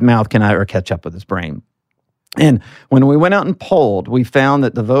mouth cannot ever catch up with his brain. And when we went out and polled, we found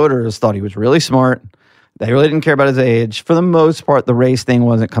that the voters thought he was really smart. They really didn't care about his age. For the most part, the race thing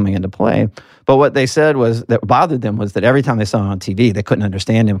wasn't coming into play. But what they said was that bothered them was that every time they saw him on TV, they couldn't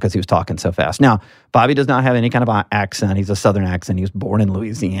understand him because he was talking so fast. Now, Bobby does not have any kind of accent. He's a Southern accent. He was born in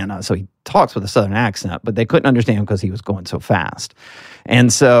Louisiana, so he talks with a Southern accent, but they couldn't understand him because he was going so fast.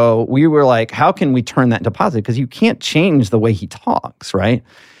 And so we were like, how can we turn that into positive? Because you can't change the way he talks, right?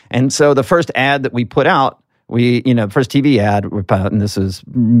 And so the first ad that we put out, first TV ad, and this is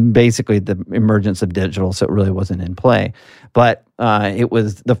basically the emergence of digital, so it really wasn't in play. But it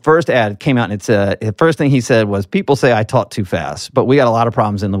was the first ad came out, and it's the first thing he said was, "People say I talk too fast, but we got a lot of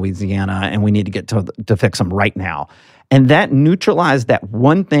problems in Louisiana, and we need to get to fix them right now." And that neutralized that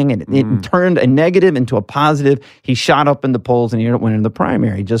one thing, and it turned a negative into a positive. He shot up in the polls, and he ended up winning the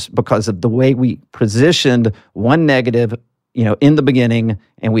primary just because of the way we positioned one negative, in the beginning,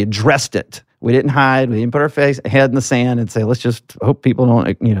 and we addressed it. We didn't hide. We didn't put our head in the sand and say, let's just hope people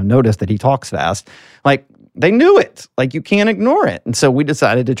don't, notice that he talks fast. Like, they knew it. Like, you can't ignore it. And so we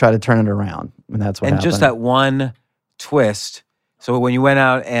decided to try to turn it around. And that's what happened. And just that one twist. So when you went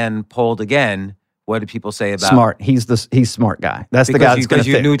out and polled again, what did people say about smart? He's smart guy. That's the guy that's going to fix. Because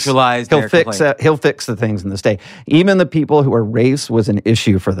you neutralized their complaint. He'll fix the things in the state. Even the people who are race was an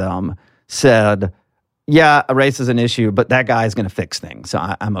issue for them said, yeah, race is an issue, but that guy's going to fix things.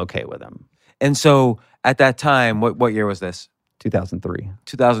 So I'm okay with him. And so at that time, what year was this? 2003.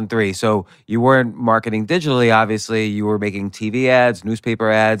 2003. So you weren't marketing digitally, obviously. You were making TV ads,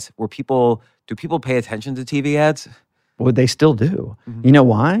 newspaper ads. Do people pay attention to TV ads? Well, they still do. Mm-hmm. You know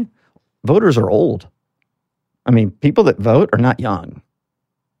why? Voters are old. I mean, people that vote are not young.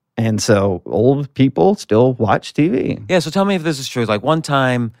 And so old people still watch TV. Yeah, so tell me if this is true. Like one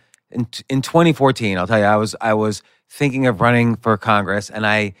time in 2014, I'll tell you, I was thinking of running for Congress, and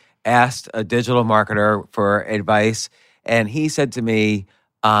I asked a digital marketer for advice, and he said to me,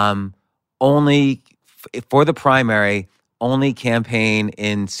 only for the primary, only campaign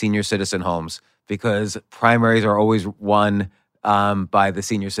in senior citizen homes because primaries are always won by the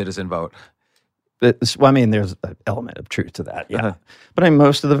senior citizen vote. There's an element of truth to that, yeah. Uh-huh. But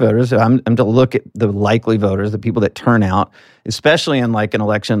most of the voters, I'm to look at the likely voters, the people that turn out, especially in like an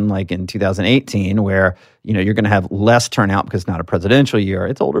election like in 2018, where you're going to have less turnout because it's not a presidential year.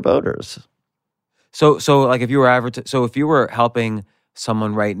 It's older voters. So like if you were helping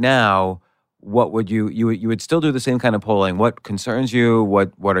someone right now, what would you would still do the same kind of polling? What concerns you?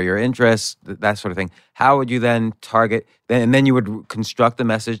 What are your interests? That sort of thing. How would you then target? And then you would construct the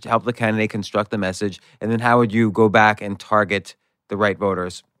message, help the candidate construct the message, and then how would you go back and target the right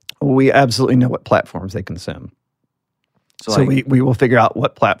voters? We absolutely know what platforms they consume. So we will figure out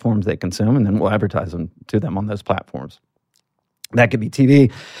what platforms they consume, and then we'll advertise them to them on those platforms. That could be TV,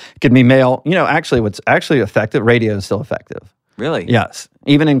 it could be mail. Actually, what's actually effective, radio is still effective. Really? Yes.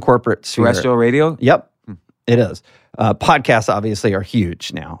 Even in corporate sphere. Terrestrial radio? Yep. It is. Podcasts obviously are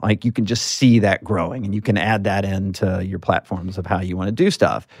huge now. Like you can just see that growing, and you can add that into your platforms of how you want to do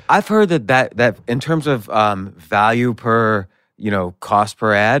stuff. I've heard that in terms of value per, cost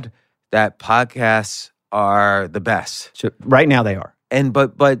per ad, that podcasts are the best. So right now they are. And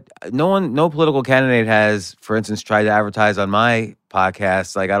but no political candidate has, for instance, tried to advertise on my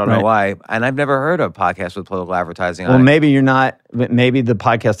podcast. Like I don't know why, and I've never heard of podcasts with political advertising. Well, on maybe you're not. Maybe the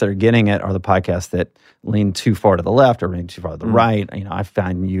podcasts that are getting it are the podcasts that lean too far to the left or lean too far to the right. I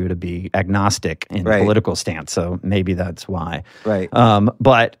find you to be agnostic in political stance, so maybe that's why. Right.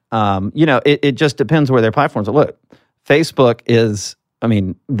 But it just depends where their platforms are. Look, Facebook is,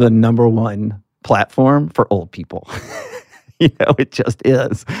 the number one platform for old people. It just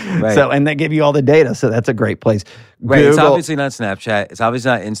is. Right. So, and they give you all the data, so that's a great place. Right. Google, it's obviously not Snapchat. It's obviously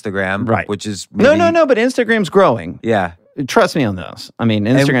not Instagram. Right. Which is no, but Instagram's growing. Yeah. Trust me on this.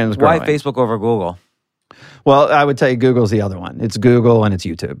 Instagram's growing. Why Facebook over Google? Well, I would tell you Google's the other one. It's Google and it's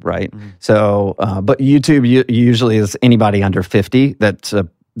YouTube, right? Mm-hmm. So, but YouTube usually is anybody under 50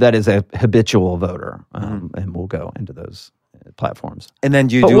 that is a habitual voter, and we'll go into those platforms. And then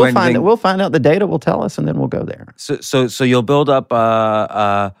we'll find out. The data will tell us, and then we'll go there. So you'll build up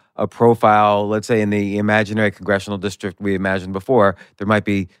a profile. Let's say in the imaginary congressional district we imagined before, there might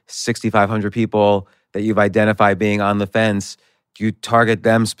be 6,500 people that you've identified being on the fence. Do you target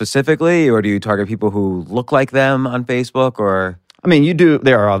them specifically, or do you target people who look like them on Facebook? Or you do.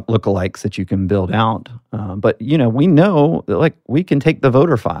 There are lookalikes that you can build out, but we know that, we can take the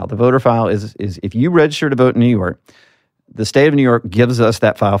voter file. The voter file is if you register to vote in New York, the state of New York gives us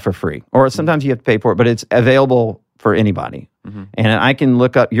that file for free, or sometimes you have to pay for it, but it's available for anybody. Mm-hmm. And I can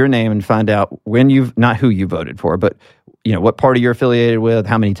look up your name and find out not who you voted for, but what party you're affiliated with,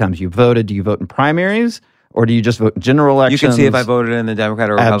 how many times you voted. Do you vote in primaries, or do you just vote in general elections? You can see if I voted in the Democrat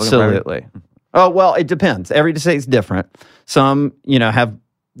or Republican. Absolutely. Oh, well, it depends. Every state's different. Some, have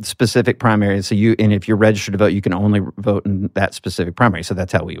specific primaries. So and if you're registered to vote, you can only vote in that specific primary. So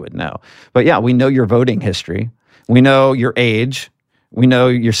that's how we would know. But yeah, we know your voting history. We know your age. We know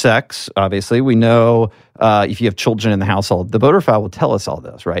your sex, obviously. We know if you have children in the household. The voter file will tell us all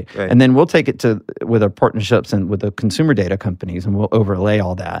this, right? And then we'll take it with our partnerships and with the consumer data companies, and we'll overlay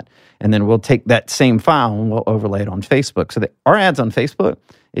all that. And then we'll take that same file and we'll overlay it on Facebook. So our ads on Facebook,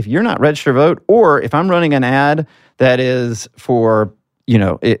 if you're not registered to vote, or if I'm running an ad that is for,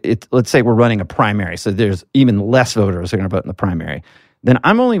 let's say we're running a primary, so there's even less voters who are going to vote in the primary, then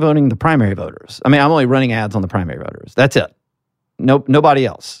I'm only voting the primary voters. I'm only running ads on the primary voters. That's it. Nobody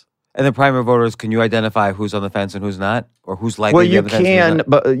else. And the primary voters, can you identify who's on the fence and who's not? Or who's likely to be on the fence? Well, you can,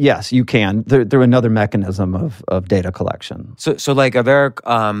 but yes, you can. Through another mechanism of data collection. So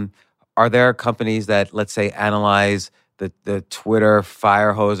are there companies that, let's say, analyze the Twitter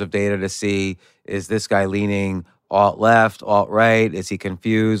fire hose of data to see, is this guy leaning alt-left, alt-right? Is he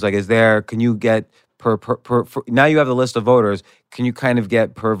confused? Can you get per now you have the list of voters, can you kind of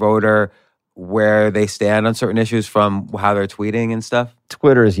get per voter where they stand on certain issues from how they're tweeting and stuff?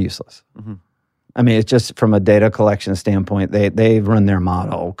 Twitter is useless. Mm-hmm. It's just from a data collection standpoint, they've run their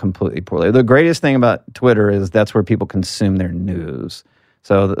model completely poorly. The greatest thing about Twitter is that's where people consume their news.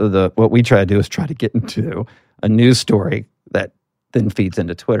 So what we try to do is try to get into a news story that then feeds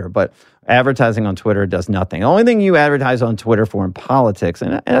into Twitter. But advertising on Twitter does nothing. The only thing you advertise on Twitter for in politics,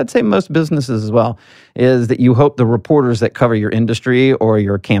 and I'd say most businesses as well, is that you hope the reporters that cover your industry or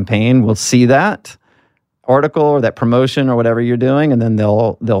your campaign will see that article or that promotion or whatever you're doing, and then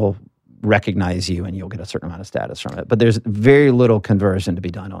they'll recognize you and you'll get a certain amount of status from it. But there's very little conversion to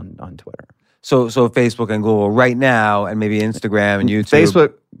be done on Twitter. So Facebook and Google right now, and maybe Instagram and YouTube.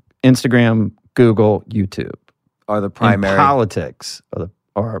 Facebook, Instagram, Google, YouTube are the primary. And politics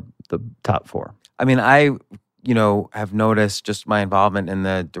are the top four. I have noticed just my involvement in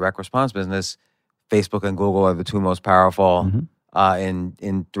the direct response business. Facebook and Google are the two most powerful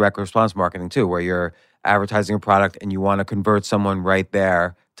in direct response marketing too, where you're advertising a product and you want to convert someone right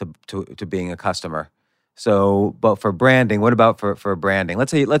there to being a customer. So, but for branding, what about for branding?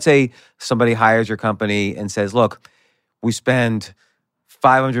 Let's say somebody hires your company and says, "Look, we spend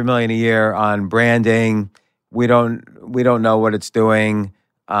 $500 million a year on branding. We don't know what it's doing.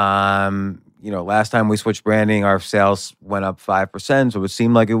 Last time we switched branding, our sales went up 5%, so it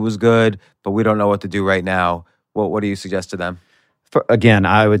seemed like it was good, but we don't know what to do right now." What do you suggest to them? Again,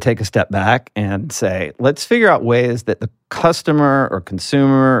 I would take a step back and say, let's figure out ways that the customer or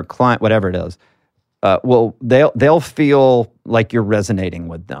consumer or client, whatever it is, they'll feel like you're resonating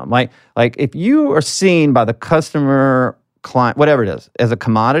with them. Like if you are seen by the customer, client, whatever it is, as a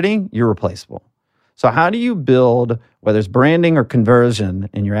commodity, you're replaceable. So how do you build, whether it's branding or conversion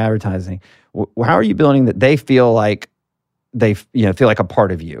in your advertising, how are you building that they feel like they feel like a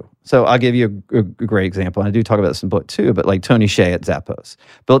part of you? So I'll give you a great example. And I do talk about this in the book too, but like Tony Hsieh at Zappos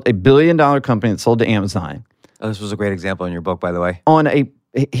built $1 billion company that sold to Amazon. Oh, this was a great example in your book, by the way. On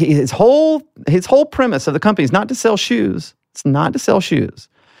his whole premise of the company is not to sell shoes. It's not to sell shoes.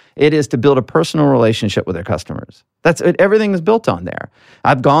 It is to build a personal relationship with their customers. That's it. Everything is built on there.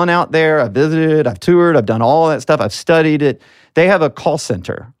 I've gone out there, I've visited, I've toured, I've done all that stuff. I've studied it. They have a call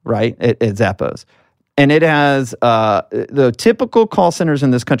center, right, at Zappos. And it has the typical call centers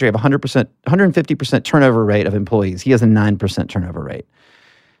in this country have 100%, 150% turnover rate of employees. He has a 9% turnover rate.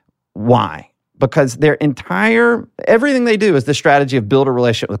 Why? Because everything they do is the strategy of build a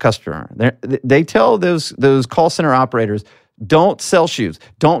relationship with the customer. They tell those call center operators, don't sell shoes.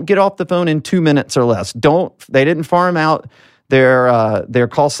 Don't get off the phone in 2 minutes or less. They didn't farm out their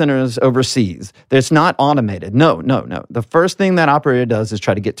call centers overseas. It's not automated. No. The first thing that operator does is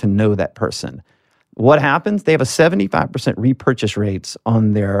try to get to know that person. What happens? They have a 75% repurchase rates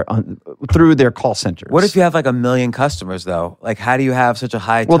through their call centers. What if you have like 1 million customers though? Like, how do you have such a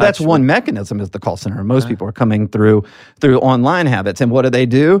high? Well, that's one mechanism is the call center. Most people are coming through online habits, and what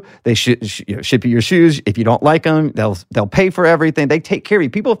do? They ship you your shoes. If you don't like them, they'll pay for everything. They take care of you.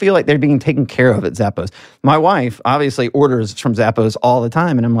 People feel like they're being taken care of at Zappos. My wife obviously orders from Zappos all the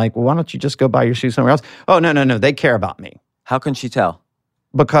time, and I'm like, well, why don't you just go buy your shoes somewhere else? Oh, no, they care about me. How can she tell?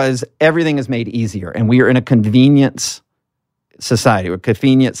 Because everything is made easier, and we are in a convenience society, or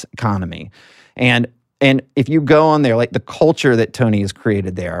convenience economy. And if you go on there, like the culture that Tony has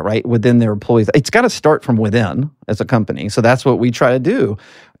created there, right, within their employees, it's got to start from within as a company. So that's what we try to do.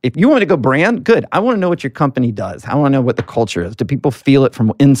 If you want to go brand, good. I want to know what your company does. I want to know what the culture is. Do people feel it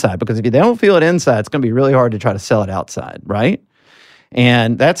from inside? Because if they don't feel it inside, it's going to be really hard to try to sell it outside, right?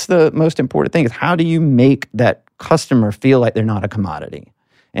 And that's the most important thing is how do you make that customer feel like they're not a commodity?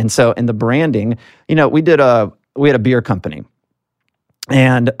 And so in the branding, we had a beer company,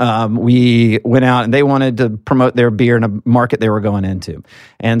 and we went out and they wanted to promote their beer in a market they were going into.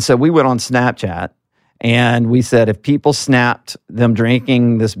 And so we went on Snapchat and we said, if people snapped them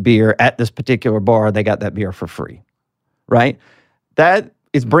drinking this beer at this particular bar, they got that beer for free, right? That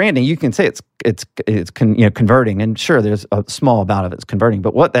is branding. You can say it's converting, and sure, there's a small amount of it's converting.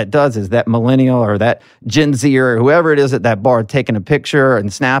 But what that does is that millennial or that Gen Z or whoever it is at that bar taking a picture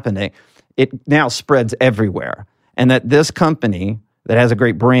and snapping it now spreads everywhere. And that this company that has a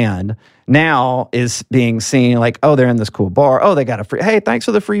great brand now is being seen like, oh, they're in this cool bar. Oh, they got a free. Hey, thanks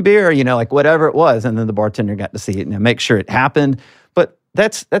for the free beer. Like whatever it was, and then the bartender got to see it and make sure it happened. But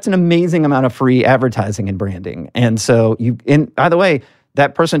that's an amazing amount of free advertising and branding. And so by the way,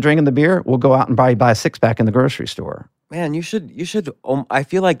 that person drinking the beer will go out and buy a 6-pack in the grocery store. Man, you should. I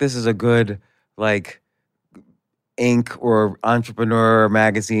feel like this is a good like Inc. or Entrepreneur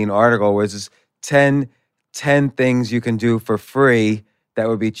magazine article where it's just 10 things you can do for free that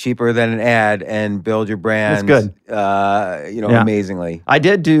would be cheaper than an ad and build your brand. That's good. Amazingly. I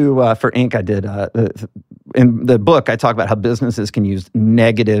did do for Inc. I did in the book. I talk about how businesses can use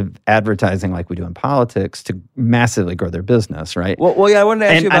negative advertising, like we do in politics, to massively grow their business. Right. Well, yeah. I wanted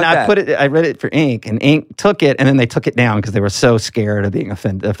to ask you about that. I read it for Inc. and Inc. took it, and then they took it down because they were so scared of being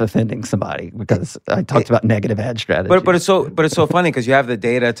offending somebody because I talked about negative ad strategy. But it's so funny because you have the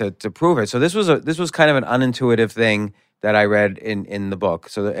data to prove it. So this was kind of an unintuitive thing that I read in the book.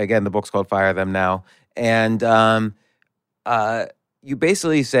 So again, the book's called Fire Them Now. And you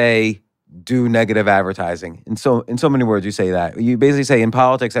basically say, do negative advertising. In so many words, you say that. You basically say in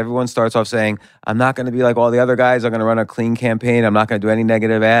politics, everyone starts off saying, I'm not going to be like all the other guys. I'm going to run a clean campaign. I'm not going to do any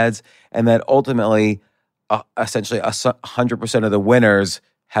negative ads. And that ultimately, essentially 100% of the winners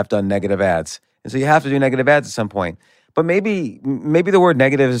have done negative ads. And so you have to do negative ads at some point. But maybe the word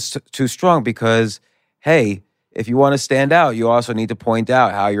negative is too strong because, hey, if you want to stand out, you also need to point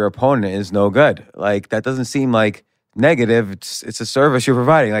out how your opponent is no good. Like, that doesn't seem like negative. It's a service you're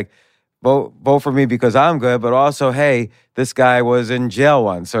providing. Like, vote for me because I'm good, but also, hey, this guy was in jail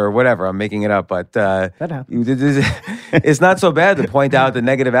once or whatever. I'm making it up, but that happens. It's not so bad to point out the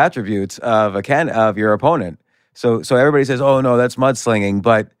negative attributes of your opponent. So everybody says, oh, no, that's mudslinging,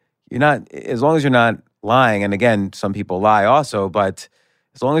 but you're not, as long as you're not lying, and again, some people lie also, but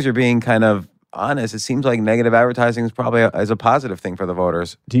as long as you're being kind of honest, it seems like negative advertising is probably is a positive thing for the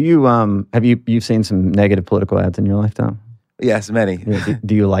voters. Do you have you've seen some negative political ads in your lifetime? Yes, many.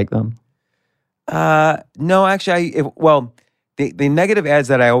 Do you like them? No, actually, the negative ads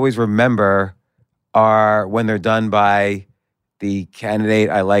that I always remember are when they're done by the candidate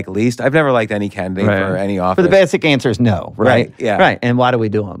I like least. I've never liked any candidate for any office. But the basic answer is no, right? Yeah. Right. And why do we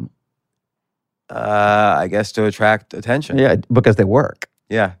do them? I guess to attract attention. Yeah, because they work.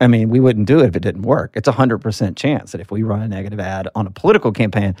 Yeah. I mean, we wouldn't do it if it didn't work. It's 100% chance that if we run a negative ad on a political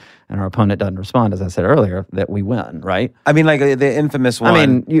campaign and our opponent doesn't respond, as I said earlier, that we win, right? I mean, like the infamous one. I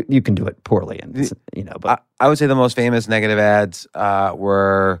mean, you can do it poorly, and but I would say the most famous negative ads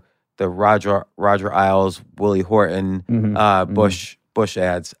were the Roger Ailes, Willie Horton, Bush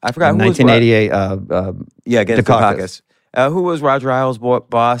ads. I forgot who 1988. Against Dukakis. Who was Roger Ailes'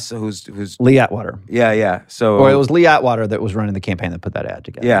 boss? Who's Lee Atwater. Yeah. So Or it was Lee Atwater that was running the campaign that put that ad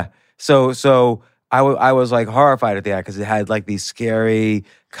together. yeah. So I was like horrified at the ad because it had like these scary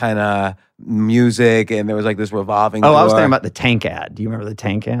kind of music and there was like this revolving door. I was thinking about the tank ad. Do you remember the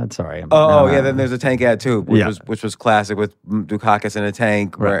tank ad? Sorry. Yeah. Then there's a tank ad too, which was classic with Dukakis in a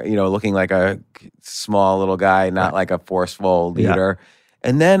tank, Right. where looking like a small little guy, not like a forceful leader. Yeah.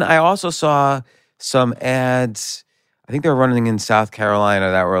 And then I also saw some ads. I think they were running in South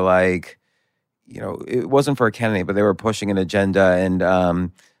Carolina that were like, it wasn't for a candidate, but they were pushing an agenda, and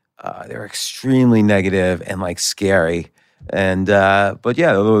they were extremely negative and like scary. And but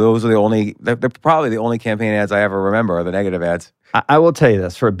yeah, those are they're probably the only campaign ads I ever remember are the negative ads. I will tell you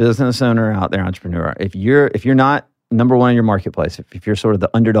this, for a business owner out there, entrepreneur, if you're not number one in your marketplace, if you're sort of the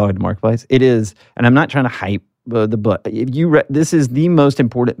underdog in the marketplace, it is, and I'm not trying to hype the book. If this is the most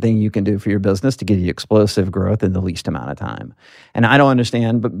important thing you can do for your business to give you explosive growth in the least amount of time. And I don't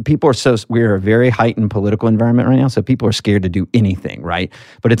understand, but people are we're a very heightened political environment right now, so people are scared to do anything, right?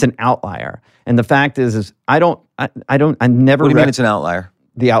 But it's an outlier. And the fact is I never. What do you mean it's an outlier?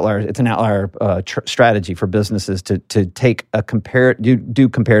 The outlier. It's an outlier strategy for businesses to take a do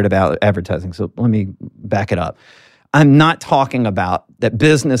comparative advertising. So let me back it up. I'm not talking about that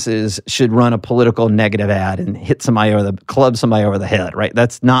businesses should run a political negative ad and club somebody over the head, right?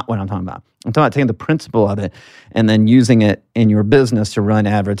 That's not what I'm talking about. I'm talking about taking the principle of it and then using it in your business to run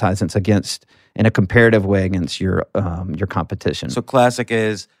advertisements in a comparative way against your competition. So classic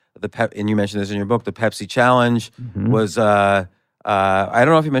is and you mentioned this in your book, the Pepsi Challenge was. I don't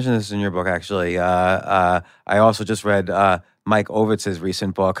know if you mentioned this in your book actually. I also just read Mike Ovitz's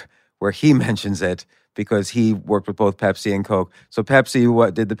recent book where he mentions it, because he worked with both Pepsi and Coke. So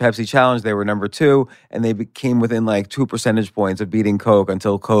Pepsi did the Pepsi Challenge. They were number 2, and they came within like 2 percentage points of beating Coke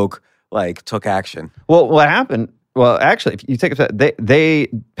until Coke like took action. Well, what happened? Well, actually, if you take a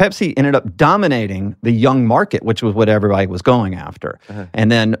Pepsi ended up dominating the young market, which was what everybody was going after. Uh-huh.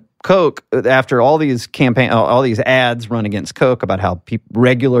 And then Coke, after all these ads run against Coke about how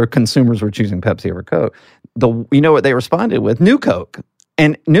regular consumers were choosing Pepsi over Coke, what they responded with? New Coke.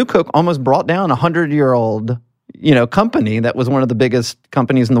 And New Coke almost brought down a 100-year-old, company that was one of the biggest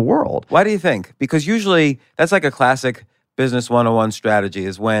companies in the world. Why do you think? Because usually that's like a classic business 101 strategy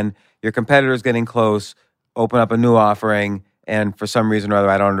is when your competitor's getting close, open up a new offering, and for some reason or other,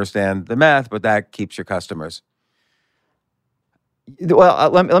 I don't understand the math, but that keeps your customers.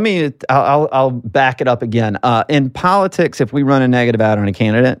 Well, I'll back it up again. In politics, if we run a negative ad on a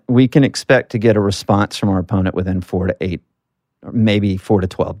candidate, we can expect to get a response from our opponent within 4 to 8 or maybe 4 to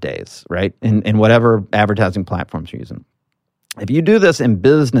 12 days, right? In whatever advertising platforms you're using. If you do this in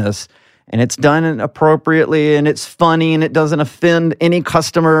business and it's done appropriately and it's funny and it doesn't offend any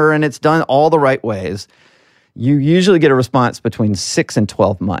customer and it's done all the right ways, you usually get a response between 6 and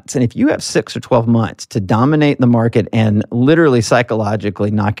 12 months. And if you have 6 or 12 months to dominate the market and literally psychologically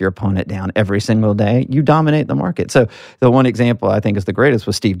knock your opponent down every single day, you dominate the market. So the one example I think is the greatest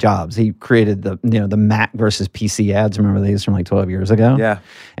was Steve Jobs. He created the Mac versus PC ads. Remember these from like 12 years ago? Yeah.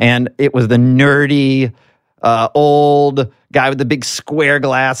 And it was the nerdy, old guy with the big square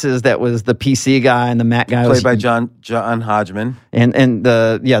glasses that was the PC guy, and the Mac guy played by John Hodgman. And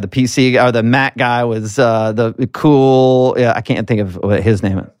the PC or the Mac guy was the cool. Yeah, I can't think of what his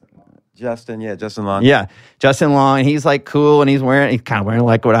name is. Justin Long. Yeah, Justin Long. He's like cool, and he's kind of wearing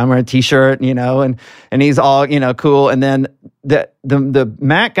like what I'm wearing, a t-shirt, and he's all cool. And then the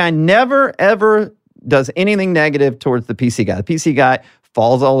Mac guy never ever does anything negative towards the PC guy. The PC guy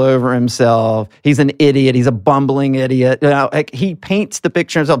falls all over himself. He's an idiot. He's a bumbling idiot. He paints the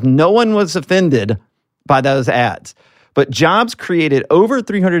picture himself. No one was offended by those ads. But Jobs created over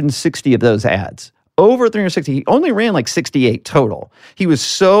 360 of those ads. Over 360. He only ran like 68 total. He was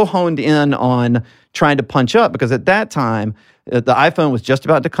so honed in on trying to punch up because at that time, the iPhone was just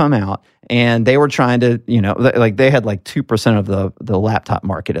about to come out, and they were trying to, they had like 2% of the laptop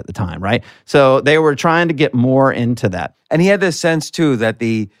market at the time, right? So they were trying to get more into that. And he had this sense, too, that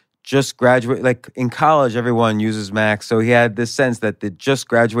the just graduate, like in college, everyone uses Macs. So he had this sense that the just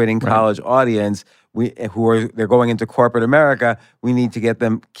graduating college audience they're going into corporate America, we need to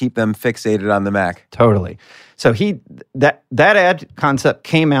keep them fixated on the Mac. Totally. So that ad concept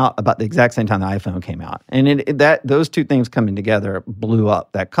came out about the exact same time the iPhone came out, and those two things coming together blew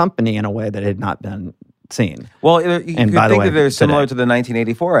up that company in a way that had not been seen. Well, you could think that they're similar to the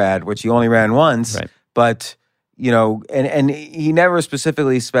 1984 ad, which he only ran once, right. But and he never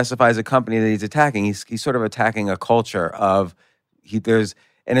specifically specifies a company that he's attacking. He's sort of attacking a culture of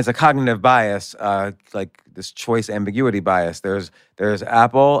and it's a cognitive bias, like this choice ambiguity bias. There's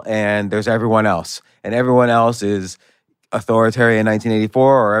Apple and there's everyone else, and everyone else is authoritarian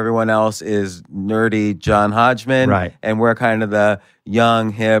 1984, or everyone else is nerdy John Hodgman, right? And we're kind of the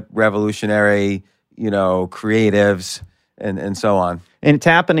young, hip, revolutionary, creatives, and so on. And it's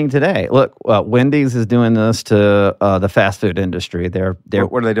happening today. Look, Wendy's is doing this to the fast food industry. What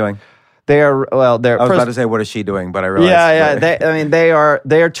are they doing? I was about to say, what is she doing? But I realized. Yeah.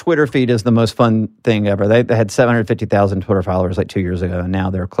 Their Twitter feed is the most fun thing ever. They had 750,000 Twitter followers like 2 years ago, and now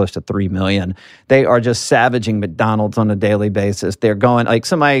they're close to 3 million. They are just savaging McDonald's on a daily basis. They're going, like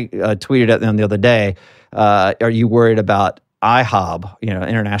somebody tweeted at them the other day, are you worried about IHOB,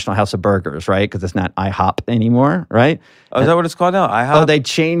 International House of Burgers, right? Because it's not IHOP anymore, right? Oh, is that what it's called now? IHOP? Oh, they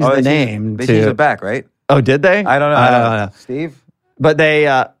changed the name. They changed it back, right? Oh, did they? I don't know. I don't know. Steve? But they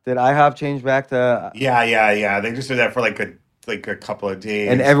did IHOP change back to? Yeah. They just did that for like a couple of days,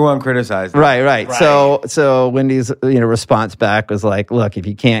 and everyone criticized it. Right. So Wendy's response back was like, "Look, if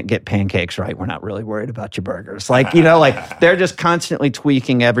you can't get pancakes right, we're not really worried about your burgers." Like they're just constantly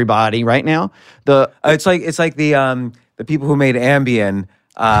tweaking everybody right now. It's like the people who made Ambien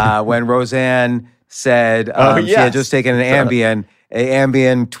when Roseanne said she had just taken an Ambien.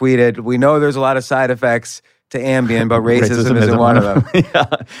 Ambien tweeted, "We know there's a lot of side effects to Ambien, but racism isn't one of them." Yeah.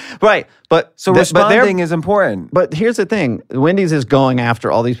 Right. But responding is important. But here's the thing. Wendy's is going after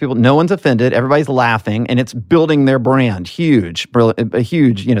all these people. No one's offended. Everybody's laughing, and it's building their brand huge.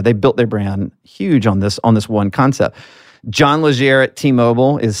 They built their brand huge on this one concept. John Legere at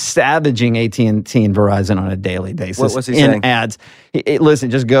T-Mobile is savaging AT&T and Verizon on a daily basis. What's he saying? Ads. Listen,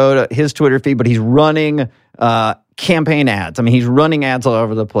 just go to his Twitter feed, but he's running campaign ads. I mean, he's running ads all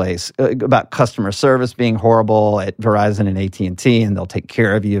over the place about customer service being horrible at Verizon and AT&T, and they'll take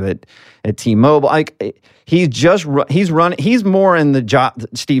care of you at T-Mobile. Like he's more in the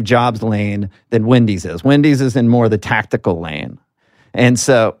Steve Jobs lane than Wendy's is. Wendy's is in more the tactical lane, and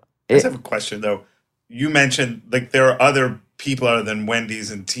so I just have a question though. You mentioned like there are other people other than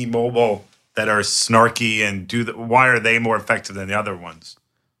Wendy's and T-Mobile that are snarky and why are they more effective than the other ones?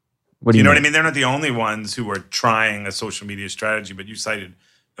 What do you know mean? what I mean? They're not the only ones who are trying a social media strategy, but you cited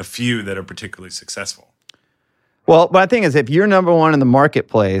a few that are particularly successful. Well, but I think is if you're number one in the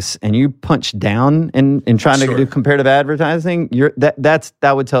marketplace and you punch down in trying to do comparative advertising,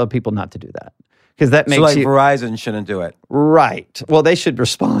 that would tell people not to do that. Because that makes Verizon shouldn't do it. Right. Well, they should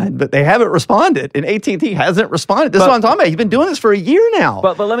respond, but they haven't responded. And AT&T hasn't responded. This is what I'm talking about. He's been doing this for a year now.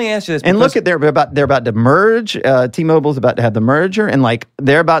 But let me ask you this. And look at they're about to merge. T-Mobile's about to have the merger, and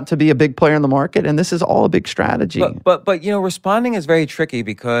they're about to be a big player in the market. And this is all a big strategy. But responding is very tricky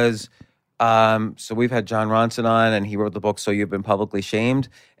because so we've had John Ronson on, and he wrote the book "So You've Been Publicly Shamed."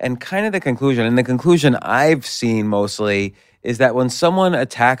 And kind of the conclusion I've seen mostly is that when someone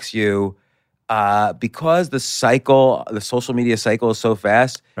attacks you, because the social media cycle is so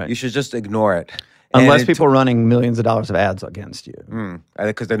fast, right, you should just ignore it. Unless people are running millions of dollars of ads against you.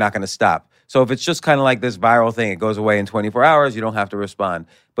 Because they're not going to stop. So if it's just kind of like this viral thing, it goes away in 24 hours, you don't have to respond.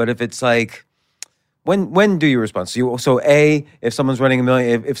 But if it's like, when do you respond? If someone's running a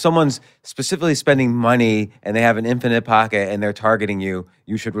million, if someone's specifically spending money and they have an infinite pocket and they're targeting you,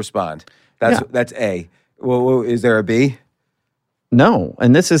 you should respond. That's A. Well, is there a B? No,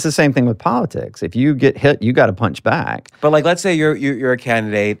 and this is the same thing with politics. If you get hit, you got to punch back. But let's say you're a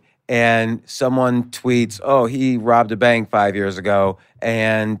candidate and someone tweets, "Oh, he robbed a bank 5 years ago,"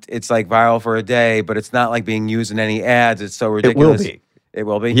 and it's like viral for a day, but it's not like being used in any ads. It's so ridiculous. It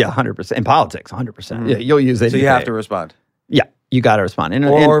will be. Yeah, 100%. In politics, 100%. Yeah, you'll use it. So you have to respond. Yeah, you got to respond.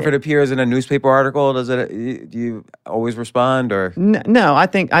 Or if it appears in a newspaper article, do you always respond? Or no, I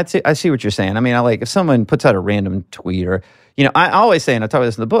think I see what you're saying. I mean, if someone puts out a random tweet or. I always say, and I talk about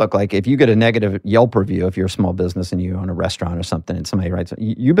this in the book, like if you get a negative Yelp review, if you're a small business and you own a restaurant or something, and somebody writes,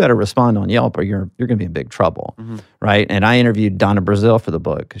 you better respond on Yelp or you're going to be in big trouble, right? And I interviewed Donna Brazil for the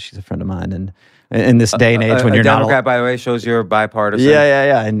book because she's a friend of mine, and in this day and age when you're Democrat, not by the way, shows you're bipartisan.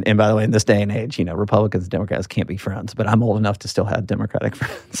 Yeah. And by the way, in this day and age, Republicans and Democrats can't be friends, but I'm old enough to still have Democratic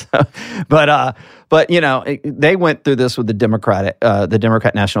friends. But they went through this with the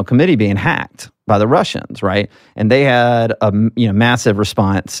Democrat National Committee being hacked by the Russians, right? And they had a massive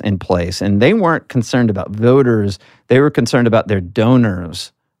response in place, and they weren't concerned about voters. They were concerned about their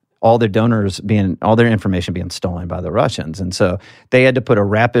donors. All their information being stolen by the Russians. And so they had to put a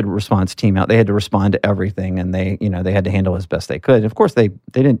rapid response team out. They had to respond to everything, and they had to handle it as best they could. And of course, they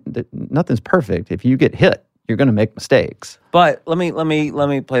didn't. Nothing's perfect. If you get hit, you're going to make mistakes. But let me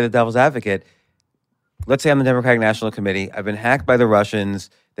play the devil's advocate. Let's say I'm the Democratic National Committee. I've been hacked by the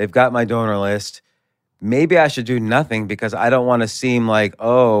Russians. They've got my donor list. Maybe I should do nothing because I don't want to seem like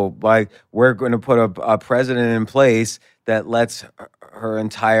we're going to put a president in place that lets her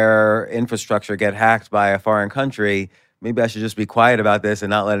entire infrastructure get hacked by a foreign country. Maybe I should just be quiet about this and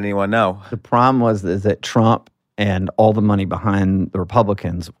not let anyone know. The problem is that Trump and all the money behind the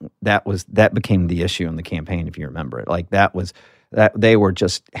Republicans, that became the issue in the campaign, if you remember it. Like that they were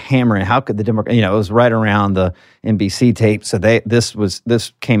just hammering. How could the Democrats? It was right around the NBC tape, so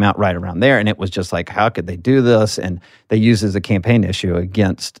this came out right around there, and it was just like, how could they do this? And they used it as a campaign issue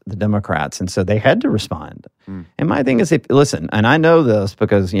against the Democrats, and so they had to respond. And my thing is, listen, and I know this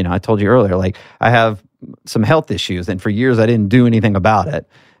because I told you earlier, like I have some health issues, and for years I didn't do anything about it,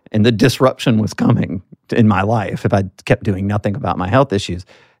 and the disruption was coming in my life if I kept doing nothing about my health issues.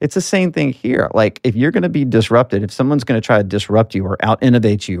 It's the same thing here. Like if you're going to be disrupted, if someone's going to try to disrupt you or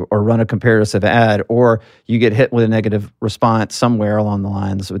out-innovate you or run a comparative ad, or you get hit with a negative response somewhere along the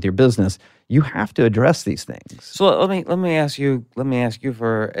lines with your business, you have to address these things. So let me ask you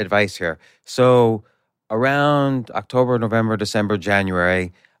for advice here. So around October, November, December,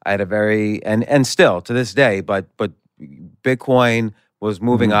 January, I had a very and still to this day, but Bitcoin was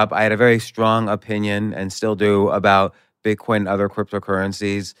moving up. I had a very strong opinion and still do about Bitcoin and other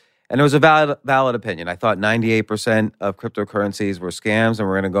cryptocurrencies. And it was a valid opinion. I thought 98% of cryptocurrencies were scams and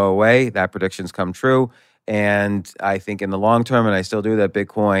were going to go away. That prediction's come true. And I think in the long term, and I still do, that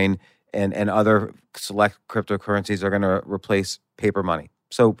Bitcoin and other select cryptocurrencies are going to replace paper money.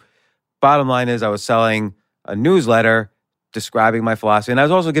 So bottom line is I was selling a newsletter describing my philosophy. And I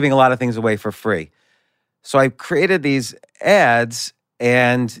was also giving a lot of things away for free. So I created these ads,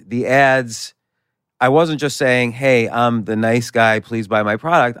 and the ads, I wasn't just saying, hey, I'm the nice guy, please buy my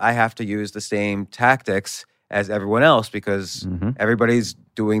product. I have to use the same tactics as everyone else because everybody's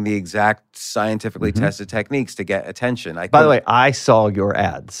doing the exact scientifically tested techniques to get attention. By the way, I saw your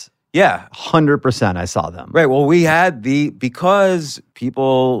ads. Yeah. 100% I saw them. Right. Well, we had because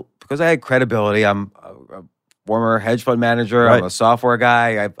I had credibility. I'm a former hedge fund manager. Right. I'm a software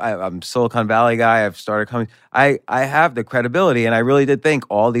guy. I'm Silicon Valley guy. I've started coming. I have the credibility, and I really did think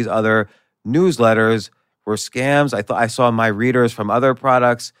all these other newsletters were scams. I saw my readers from other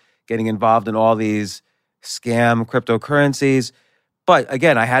products getting involved in all these scam cryptocurrencies. But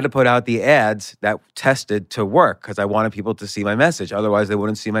again, I had to put out the ads that tested to work because I wanted people to see my message. Otherwise, they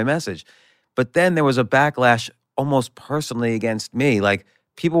wouldn't see my message. But then there was a backlash almost personally against me. Like,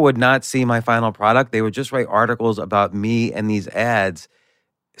 people would not see my final product. They would just write articles about me and these ads.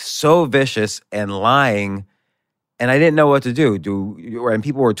 So vicious and lying. And I didn't know what to do. And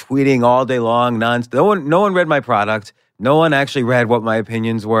people were tweeting all day long. No one read my product. No one actually read what my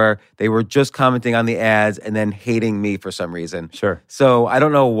opinions were. They were just commenting on the ads and then hating me for some reason. Sure. So I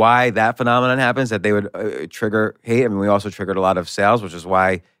don't know why that phenomenon happens, that they would trigger hate. I mean, we also triggered a lot of sales, which is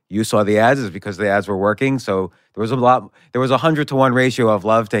why you saw the ads, is because the ads were working. So there was a 100-to-1 ratio of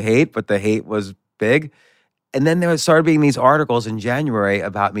love to hate, but the hate was big. And then there started being these articles in January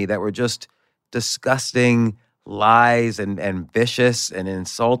about me that were just disgusting lies and vicious and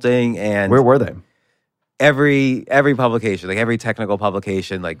insulting. And where were they? Every publication, like every technical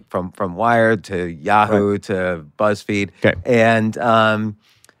publication, like from Wired to Yahoo to BuzzFeed. Okay. And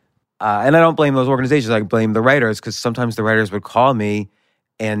I don't blame those organizations. I blame the writers, because sometimes the writers would call me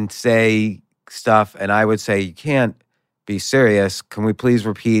and say stuff, and I would say, you can't be serious. Can we please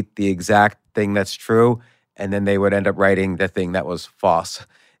repeat the exact thing that's true? And then they would end up writing the thing that was false.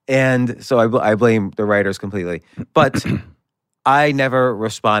 And so I blame the writers completely. But I never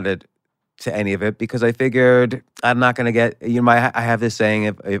responded to any of it because I figured I'm not going to get, I have this saying,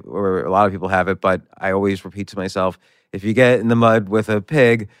 or a lot of people have it, but I always repeat to myself, if you get in the mud with a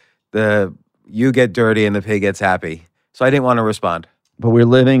pig, you get dirty and the pig gets happy. So I didn't want to respond. But we're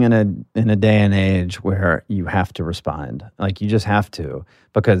living in a day and age where you have to respond. Like, you just have to,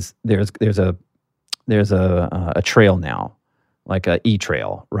 because there's a trail now, like a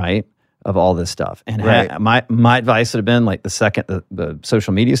e-trail, right? of all this stuff. And Right. my advice would have been like the second the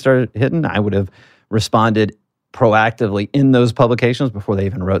social media started hitting, I would have responded proactively in those publications before they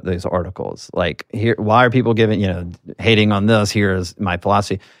even wrote those articles. Like, here, why are people hating on this? Here's my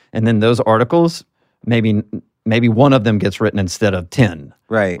philosophy. And then those articles, maybe one of them gets written instead of 10.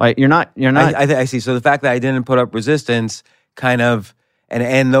 Right. Like, you're not. I see. So the fact that I didn't put up resistance kind of,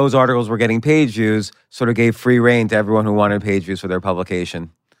 and those articles were getting page views, sort of gave free rein to everyone who wanted page views for their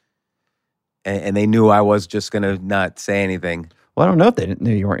publication. And they knew I was just going to not say anything. Well, I don't know if they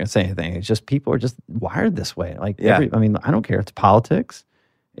knew you weren't going to say anything. It's just people are just wired this way. Like, Yeah. I don't care. It's politics,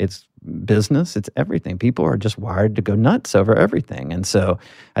 it's business, it's everything. People are just wired to go nuts over everything. And so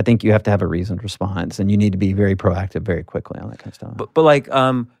I think you have to have a reasoned response, and you need to be very proactive very quickly on that kind of stuff. But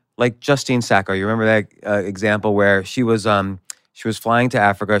like Justine Sacco, you remember that example where she was flying to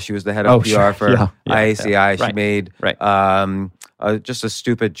Africa. She was the head of PR for IACI. Yeah. She made just a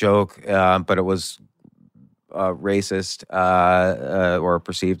stupid joke, but it was racist or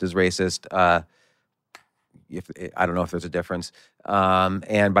perceived as racist. I don't know if there's a difference.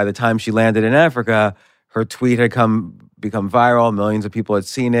 And by the time she landed in Africa, her tweet had become viral. Millions of people had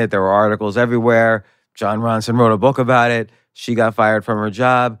seen it. There were articles everywhere. John Ronson wrote a book about it. She got fired from her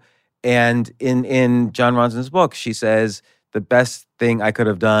job. And in John Ronson's book, she says, the best thing I could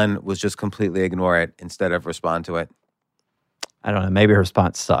have done was just completely ignore it instead of respond to it. I don't know. Maybe her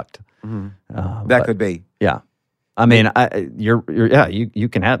response sucked. That could be. Yeah. I mean, you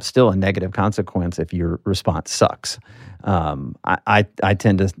can have still a negative consequence if your response sucks. I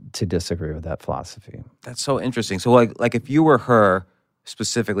tend to disagree with that philosophy. That's so interesting. So like if you were her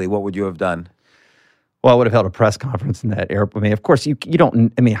specifically, what would you have done? Well, I would have held a press conference in that airport. I mean, of course, you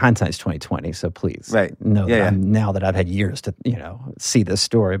don't. I mean, hindsight's 20/20. So please, know that now that I've had years to see this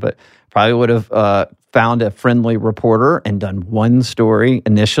story, but probably would have found a friendly reporter and done one story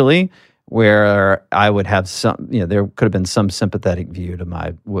initially where I would have some. There could have been some sympathetic view to my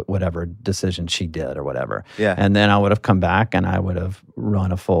whatever decision she did or whatever. Yeah, and then I would have come back and I would have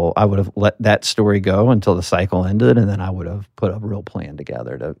run I would have let that story go until the cycle ended, and then I would have put a real plan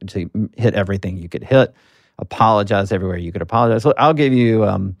together to hit everything you could hit, apologize everywhere you could apologize. So I'll give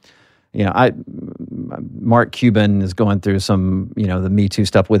you, Mark Cuban is going through some, the Me Too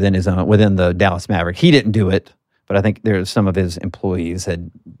stuff within the Dallas Maverick. He didn't do it, but I think there's some of his employees had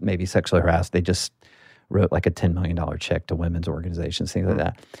maybe sexually harassed. They just wrote like a $10 million check to women's organizations, things like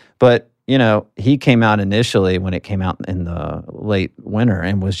that. But he came out initially when it came out in the late winter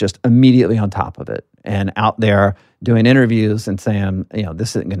and was just immediately on top of it and out there doing interviews and saying,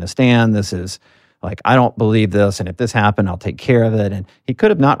 this isn't going to stand. This is like, I don't believe this. And if this happened, I'll take care of it. And he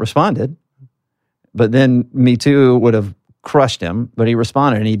could have not responded, but then Me Too would have crushed him, but he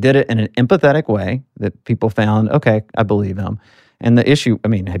responded and he did it in an empathetic way that people found, okay, I believe him. And the issue, I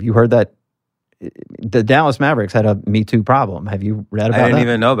mean, have you heard that the Dallas Mavericks had a Me Too problem? Have you read about that? I didn't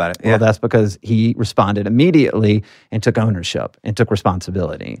even know about it. Well, that's because he responded immediately and took ownership and took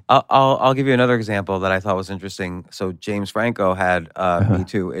responsibility. I'll give you another example that I thought was interesting. So James Franco had a Me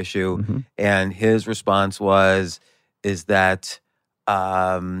Too issue, and his response is that,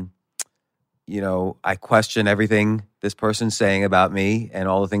 I question everything this person's saying about me and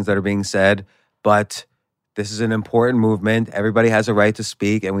all the things that are being said, but this is an important movement. Everybody has a right to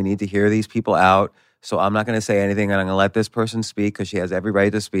speak, and we need to hear these people out. So I'm not going to say anything, and I'm going to let this person speak because she has every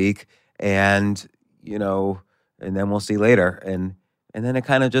right to speak. And and then we'll see later. And then it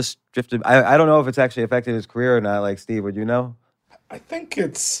kind of just drifted. I don't know if it's actually affected his career or not. Like, Steve, would you know? I think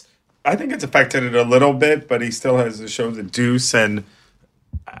it's affected it a little bit, but he still has the show The Deuce, and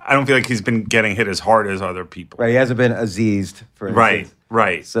I don't feel like he's been getting hit as hard as other people. Right, he hasn't been Azized, for instance.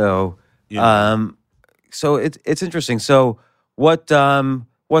 Right. So, so it's interesting. So what's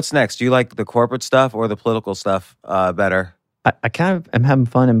next? Do you like the corporate stuff or the political stuff better? I kind of am having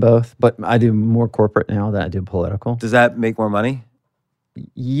fun in both, but I do more corporate now than I do political. Does that make more money?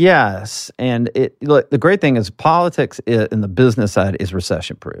 Yes, and look, the great thing is politics in the business side is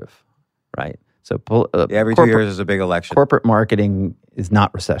recession proof, right? So every 2 years is a big election. Corporate marketing is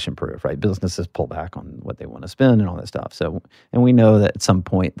not recession proof, right? Businesses pull back on what they want to spend and all that stuff. So, and we know that at some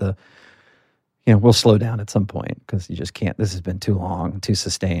point we'll slow down at some point because you just can't. This has been too long, too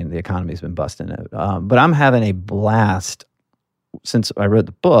sustained. The economy's been busting it. But I'm having a blast since I wrote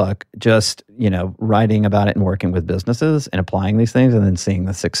the book, just, writing about it and working with businesses and applying these things and then seeing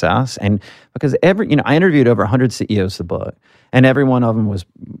the success. And because I interviewed over 100 CEOs of the book, and every one of them was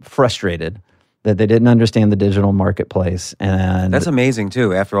frustrated that they didn't understand the digital marketplace. And that's amazing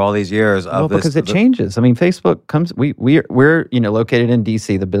too, after all these years of this. Because it changes. I mean, Facebook comes, we're located in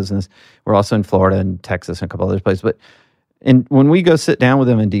DC, the business. We're also in Florida and Texas and a couple other places. But And when we go sit down with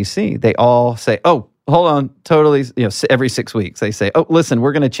them in DC, they all say, "Oh, hold on, totally." Every 6 weeks, they say, "Oh, listen,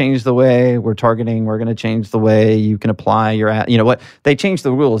 we're going to change the way we're targeting. We're going to change the way you can apply your ad." You know what? They change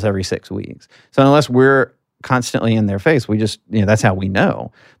the rules every 6 weeks. So unless we're constantly in their face, we just, that's how we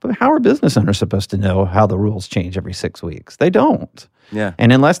know. But how are business owners supposed to know how the rules change every 6 weeks? They don't. Yeah.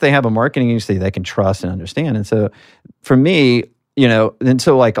 And unless they have a marketing agency they can trust and understand. And so for me, and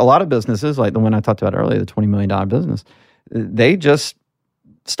so like a lot of businesses, like the one I talked about earlier, the $20 million business, they just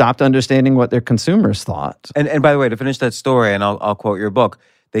stopped understanding what their consumers thought. And by the way, to finish that story, and I'll quote your book,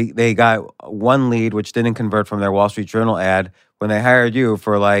 they got one lead which didn't convert from their Wall Street Journal ad. When they hired you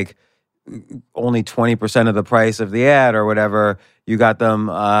for like only 20% of the price of the ad or whatever, you got them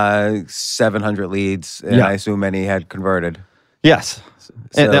 700 leads, and I assume many had converted. Yes. So,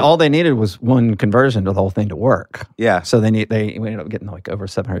 and all they needed was one conversion to the whole thing to work. Yeah. So we ended up getting like over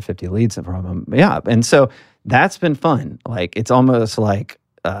 750 leads from them. Yeah. And so that's been fun. Like it's almost like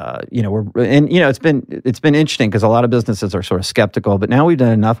it's been interesting because a lot of businesses are sort of skeptical, but now we've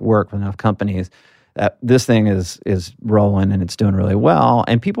done enough work with enough companies that this thing is rolling and it's doing really well.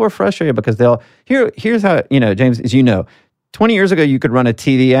 And people are frustrated because here's how, James, as you know, 20 years ago, you could run a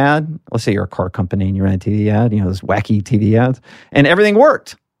TV ad. Let's say you're a car company and you run a TV ad, those wacky TV ads, and everything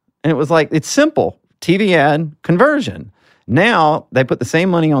worked. And it was like, it's simple. TV ad, conversion. Now they put the same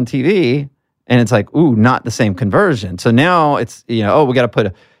money on TV and it's like, ooh, not the same conversion. So now it's, we got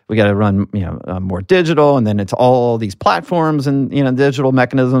to run, more digital, and then it's all these platforms and, digital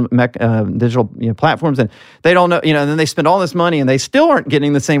digital platforms, and they don't know, and then they spend all this money and they still aren't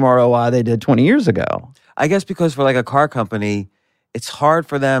getting the same ROI they did 20 years ago. I guess because for like a car company, it's hard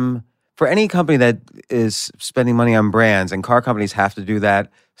for them, for any company that is spending money on brands, and car companies have to do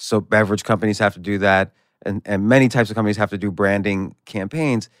that, so beverage companies have to do that, and many types of companies have to do branding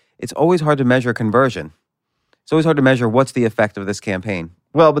campaigns. It's always hard to measure conversion. It's always hard to measure what's the effect of this campaign.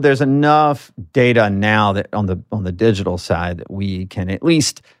 Well, but there's enough data now that on the digital side that we can at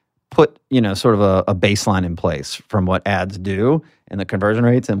least put, sort of a baseline in place from what ads do and the conversion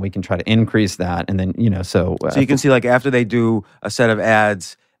rates, and we can try to increase that. And then, so you can see, like, after they do a set of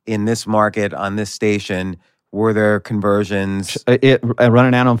ads in this market on this station, were there conversions?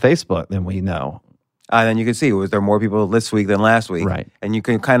 Running out on Facebook, then we know. Then you can see, was there more people this week than last week? Right. And you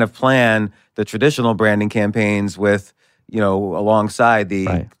can kind of plan the traditional branding campaigns with, alongside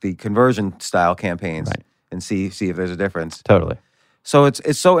the conversion style campaigns, and see if there's a difference. Totally. So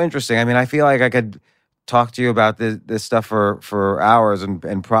it's so interesting. I mean, I feel like I could talk to you about this stuff for hours,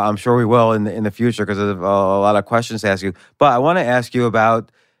 and I'm sure we will in the future because of a lot of questions to ask you. But I want to ask you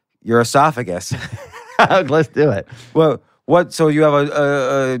about your esophagus. Let's do it. Well, so you have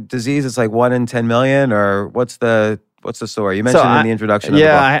a disease that's like 1 in 10 million, or what's the story? You mentioned in the introduction of the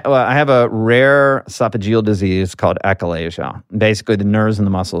book. I have a rare esophageal disease called achalasia. Basically, the nerves and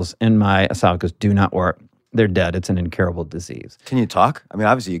the muscles in my esophagus do not work. They're dead. It's an incurable disease. Can you talk? I mean,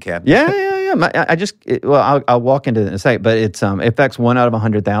 obviously you can. Yeah. I'll walk into it in a second, but it affects 1 out of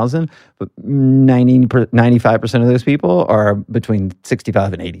 100,000. But 95% of those people are between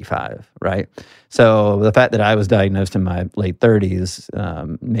 65 and 85, right? So the fact that I was diagnosed in my late 30s,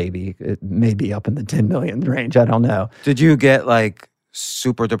 it may be up in the 10 million range. I don't know. Did you get like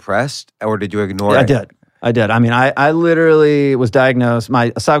super depressed, or did you ignore it? I did. I mean, I literally was diagnosed.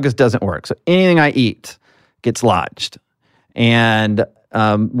 My esophagus doesn't work, so anything I eat gets lodged, and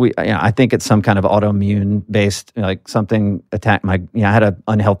I think it's some kind of autoimmune based, like something attacked my. I had an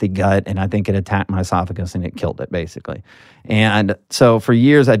unhealthy gut, and I think it attacked my esophagus and it killed it basically. And so for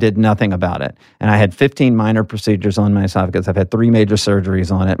years I did nothing about it, and I had 15 minor procedures on my esophagus. I've had 3 major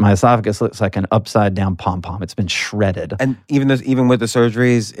surgeries on it. My esophagus looks like an upside down pom pom. It's been shredded. And even with the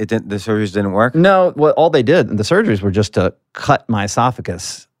surgeries, the surgeries didn't work. No, well, all they did, the surgeries were just to cut my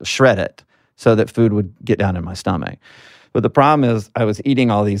esophagus, shred it, so that food would get down in my stomach. But the problem is I was eating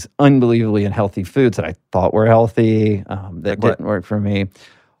all these unbelievably unhealthy foods that I thought were healthy that didn't work for me.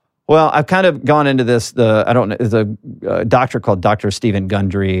 Well, I've kind of gone into this. There's a doctor called Dr. Stephen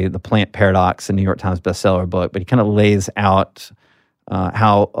Gundry, The Plant Paradox, a New York Times bestseller book, but he kind of lays out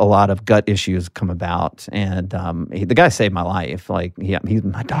how a lot of gut issues come about. And the guy saved my life. Like he's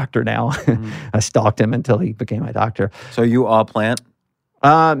my doctor now. Mm-hmm. I stalked him until he became my doctor. So you all plant?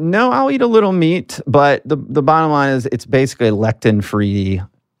 No, I'll eat a little meat, but the bottom line is it's basically a lectin-free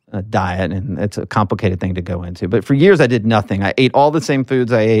diet, and it's a complicated thing to go into. But for years, I did nothing. I ate all the same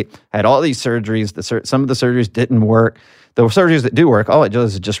foods I ate. I had all these surgeries. Some of the surgeries didn't work. The surgeries that do work, all it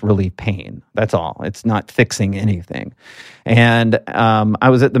does is just relieve pain. That's all. It's not fixing anything. And I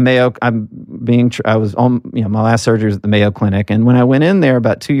was at the Mayo. I was on my last surgery was at the Mayo Clinic, and when I went in there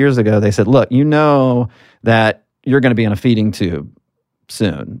about 2 years ago, they said, "Look, that you're going to be in a feeding tube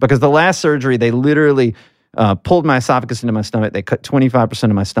soon. Because the last surgery, they literally pulled my esophagus into my stomach. They cut 25%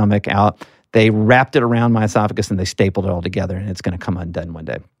 of my stomach out. They wrapped it around my esophagus and they stapled it all together, and it's going to come undone one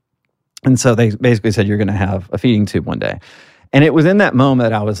day. And so they basically said, you're going to have a feeding tube one day. And it was in that moment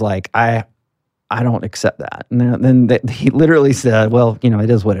that I was like, I don't accept that. And then he literally said, well, it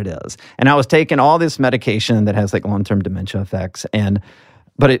is what it is. And I was taking all this medication that has like long-term dementia effects,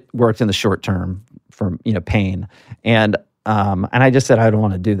 but it worked in the short term for, pain. And I just said, I don't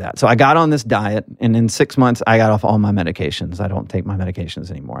want to do that. So I got on this diet, and in 6 months, I got off all my medications. I don't take my medications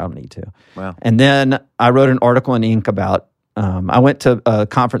anymore. I don't need to. Wow. And then I wrote an article in Inc. about, I went to a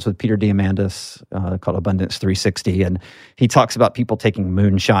conference with Peter Diamandis called Abundance 360, and he talks about people taking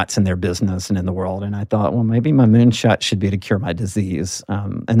moonshots in their business and in the world. And I thought, well, maybe my moonshot should be to cure my disease.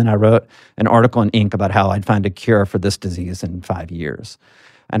 And then I wrote an article in Inc. about how I'd find a cure for this disease in 5 years.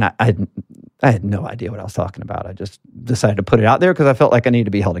 And I had no idea what I was talking about. I just decided to put it out there because I felt like I needed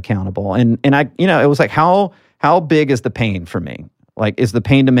to be held accountable. And I, it was like, how big is the pain for me? Like, is the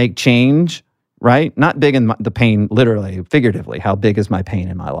pain to make change? Right? Not big in the pain, literally, figuratively. How big is my pain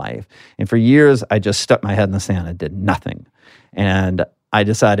in my life? And for years, I just stuck my head in the sand and did nothing. And I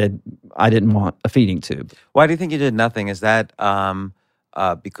decided I didn't want a feeding tube. Why do you think you did nothing? Is that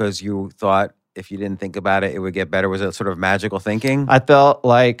because you thought if you didn't think about it, it would get better? Was it sort of magical thinking? I felt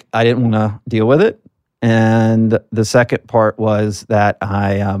like I didn't want to deal with it. And the second part was that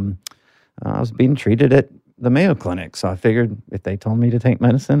I was being treated at the Mayo Clinic. So I figured if they told me to take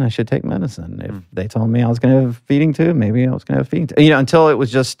medicine, I should take medicine. If they told me I was going to have a feeding tube, maybe I was going to have a feeding tube. Until it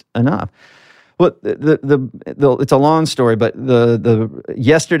was just enough. Well, it's a long story, but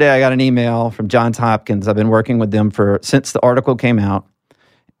yesterday I got an email from Johns Hopkins. I've been working with them since the article came out,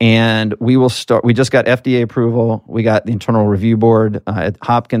 and we just got FDA approval. We got the internal review board at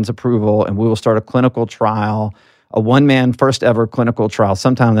Hopkins approval, and we will start a clinical trial, a one-man first ever clinical trial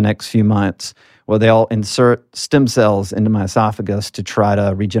sometime in the next few months, where they'll insert stem cells into my esophagus to try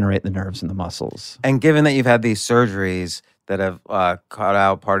to regenerate the nerves and the muscles. And given that you've had these surgeries that have cut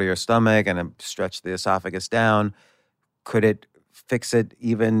out part of your stomach and have stretched the esophagus down, could it fix it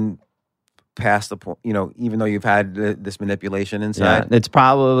even past the point, even though you've had this manipulation inside? Yeah, it's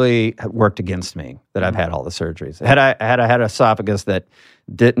probably worked against me that I've had all the surgeries. Had I had an esophagus that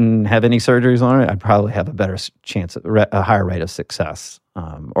didn't have any surgeries on it, I'd probably have a better chance, a higher rate of success,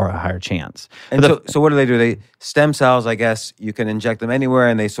 or a higher chance. And so what do? They stem cells, I guess you can inject them anywhere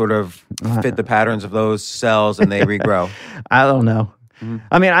and they sort of fit the patterns of those cells and they regrow. I don't know. Mm-hmm.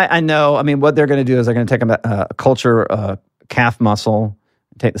 I mean, I know. I mean, what they're going to do is they're going to take a culture calf muscle,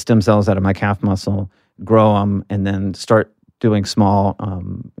 take the stem cells out of my calf muscle, grow them, and then start doing small,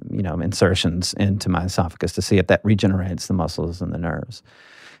 insertions into my esophagus to see if that regenerates the muscles and the nerves.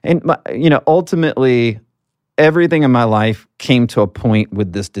 And, ultimately, everything in my life came to a point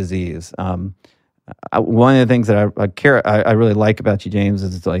with this disease. One of the things that I really like about you, James,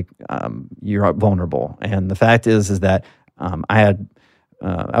 is it's like you're vulnerable. And the fact is that I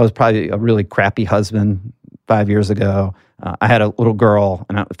was probably a really crappy husband 5 years ago. I had a little girl,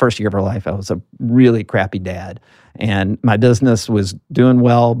 and the first year of her life, I was a really crappy dad. And my business was doing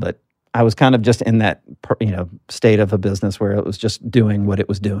well, but I was kind of just in that state of a business where it was just doing what it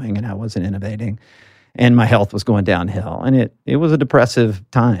was doing, and I wasn't innovating. And my health was going downhill, and it was a depressive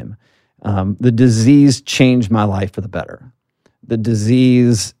time. The disease changed my life for the better. The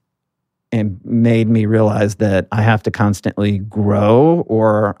disease made me realize that I have to constantly grow,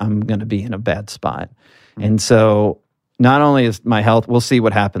 or I'm going to be in a bad spot. Mm-hmm. And so not only is my health, we'll see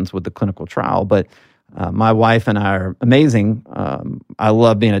what happens with the clinical trial, but my wife and I are amazing. I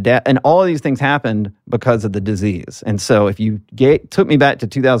love being a dad. And all of these things happened because of the disease. And so if you took me back to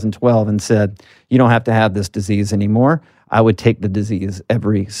 2012 and said, you don't have to have this disease anymore, I would take the disease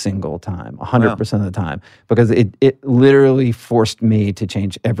every single time, 100% of the time, because it literally forced me to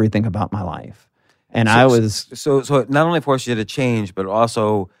change everything about my life. And So it not only forced you to change, but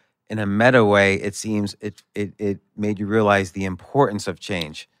also in a meta way, it seems it made you realize the importance of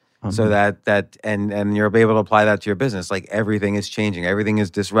change. So that and you're able to apply that to your business. Like everything is changing, everything is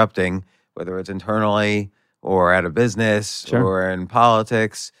disrupting, whether it's internally or at a business or in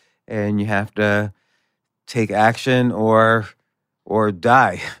politics, and you have to take action or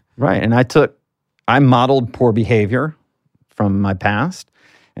die. Right. And I modeled poor behavior from my past,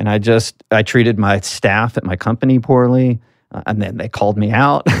 and I treated my staff at my company poorly, and then they called me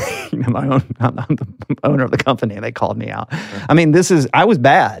out. I'm the owner of the company, and they called me out. I mean, I was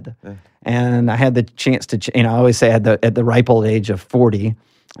bad, and I had the chance to, I always say at the ripe old age of 40,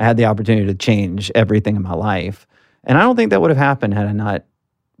 I had the opportunity to change everything in my life. And I don't think that would have happened had I not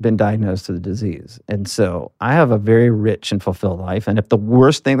been diagnosed with the disease. And so I have a very rich and fulfilled life. And if the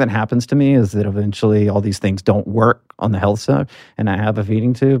worst thing that happens to me is that eventually all these things don't work on the health side and I have a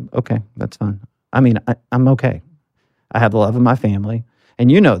feeding tube, okay, that's fine. I mean, I'm okay. I have the love of my family.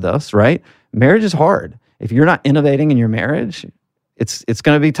 And you know this, right? Marriage is hard. If you're not innovating in your marriage, it's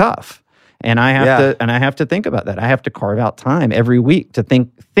going to be tough. And I have to think about that. I have to carve out time every week to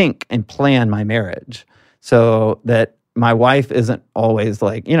think and plan my marriage so that my wife isn't always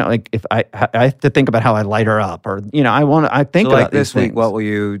like, like if I have to think about how I light her up or, I think so about like this these week, things. what will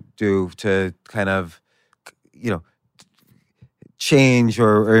you do to kind of, change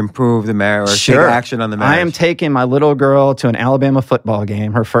or improve the marriage or Sure. take action on the marriage? I am taking my little girl to an Alabama football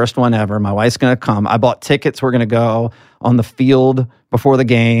game, her first one ever. My wife's going to come. I bought tickets. We're going to go on the field before the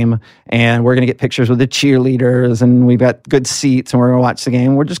game, and we're going to get pictures with the cheerleaders, and we've got good seats, and we're going to watch the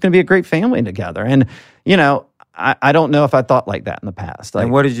game. We're just going to be a great family together. And, I don't know if I thought like that in the past. Like,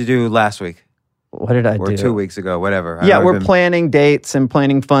 and what did you do last week? What did I do? Or 2 weeks ago, whatever. Yeah, we're planning dates and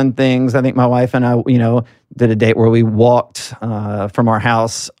planning fun things. I think my wife and I, did a date where we walked from our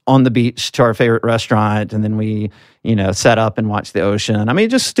house on the beach to our favorite restaurant, and then we, set up and watched the ocean. I mean,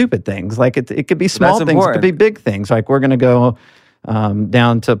 just stupid things. Like it could be small That's things, important. it could be big things. Like we're going to go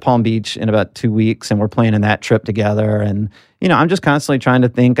down to Palm Beach in about 2 weeks, and we're planning that trip together. And I'm just constantly trying to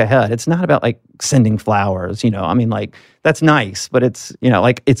think ahead. It's not about like sending flowers, I mean, like that's nice, but it's,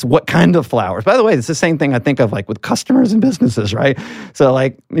 like it's what kind of flowers. By the way, it's the same thing I think of like with customers and businesses, right? So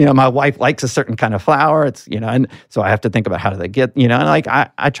like, my wife likes a certain kind of flower. It's, and so I have to think about how do they get, and like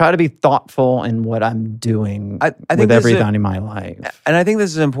I try to be thoughtful in what I'm doing I think with this everything in my life. And I think this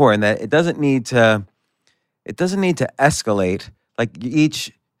is important that it doesn't need to escalate. Like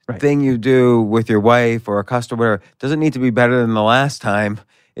each thing you do with your wife or a customer doesn't need to be better than the last time.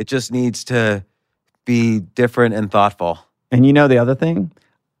 It just needs to be different and thoughtful. And the other thing,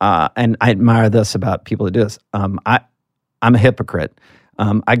 and I admire this about people that do this, I'm a hypocrite.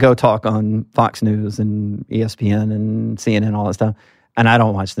 I go talk on Fox News and ESPN and CNN, all that stuff, and I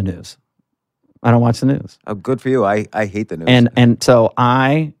don't watch the news. I don't watch the news. Oh, good for you. I hate the news. And so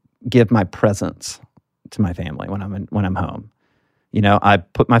I give my presents to my family when I'm home. I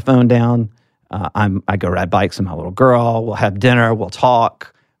put my phone down. I go ride bikes with my little girl. We'll have dinner. We'll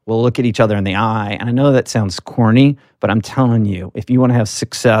talk. We'll look at each other in the eye. And I know that sounds corny, but I'm telling you, if you want to have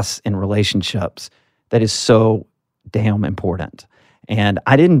success in relationships, that is so damn important. And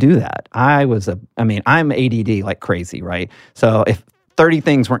I didn't do that. I'm ADD like crazy, right? So if 30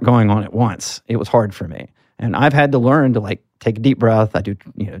 things weren't going on at once, it was hard for me. And I've had to learn to like take a deep breath. I do,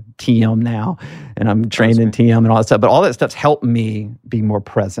 TM now, and I'm trained in TM and all that stuff. But all that stuff's helped me be more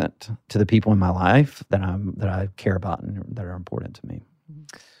present to the people in my life that I care about and that are important to me.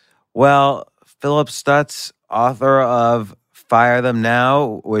 Well, Phillip Stutts, author of Fire Them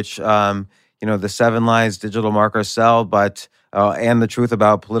Now, which the 7 lies digital marketers sell, but and the truth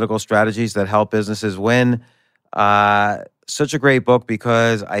about political strategies that help businesses win. Such a great book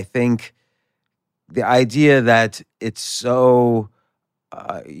because I think the idea that it's so,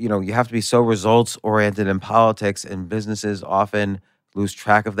 you have to be so results-oriented in politics, and businesses often lose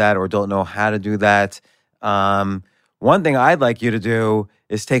track of that or don't know how to do that. One thing I'd like you to do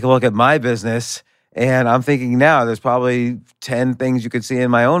is take a look at my business, and I'm thinking now there's probably 10 things you could see in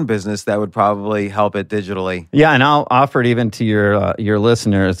my own business that would probably help it digitally. Yeah, and I'll offer it even to your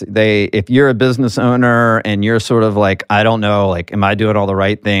listeners. If you're a business owner and you're sort of like, I don't know, like, am I doing all the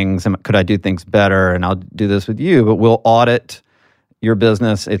right things? Could I do things better? And I'll do this with you, but we'll audit your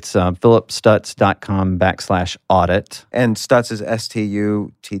business. It's phillipstutts.com/audit. And Stutts is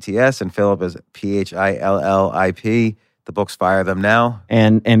Stutts, and Phillip is Phillip. The books Fire Them Now.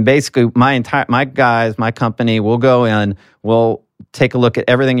 And basically my guys, my company, will go in, we'll take a look at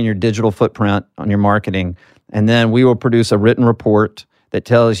everything in your digital footprint on your marketing, and then we will produce a written report that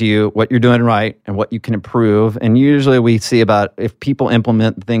tells you what you're doing right and what you can improve. And usually we see if people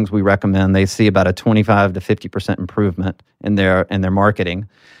implement the things we recommend, they see about a 25 to 50% improvement in their marketing.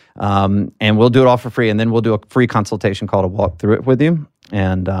 And we'll do it all for free. And then we'll do a free consultation call to walk through it with you.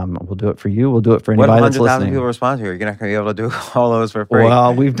 And we'll do it for you. We'll do it for anybody that's listening. 100,000 people respond to you. You're not going to be able to do all those for free.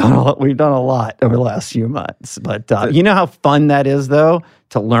 Well, we've done a lot over the last few months. But you know how fun that is, though,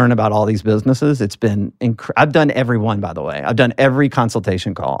 to learn about all these businesses? It's been I've done every one, by the way. I've done every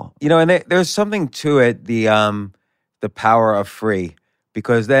consultation call. And there's something to it, the power of free.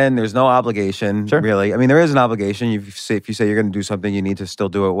 Because then there's no obligation, really. I mean, there is an obligation. If you say you're going to do something, you need to still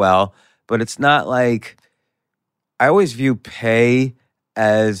do it well. But it's not like, I always view pay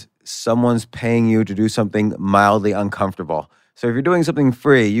as someone's paying you to do something mildly uncomfortable. So if you're doing something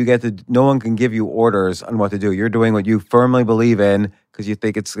free, no one can give you orders on what to do. You're doing what you firmly believe in because because you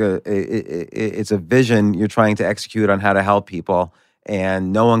think it's a vision you're trying to execute on how to help people,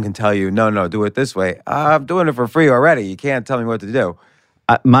 and no one can tell you, no, do it this way. I'm doing it for free already. You can't tell me what to do.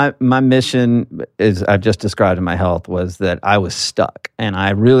 My mission is, I've just described in my health, was that I was stuck. And I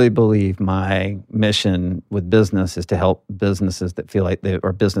really believe my mission with business is to help businesses that feel like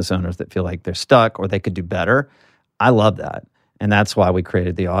or business owners that feel like they're stuck or they could do better. I love that. And that's why we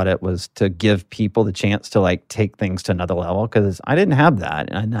created the audit, was to give people the chance to like take things to another level, because I didn't have that.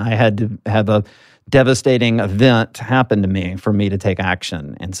 And I had to have a devastating event happen to me for me to take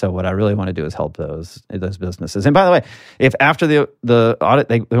action. And so what I really want to do is help those businesses. And by the way, if after the audit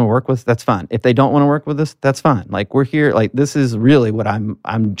they want to work with, that's fine. If they don't want to work with us, that's fine. Like, we're here. Like, this is really what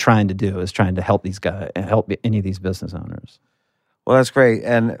I'm trying to do, is trying to help these guys, help any of these business owners. Well, that's great.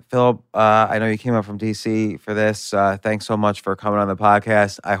 And Phillip, I know you came up from DC for this. Thanks so much for coming on the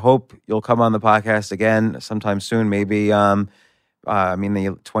podcast. I hope you'll come on the podcast again sometime soon. Maybe, the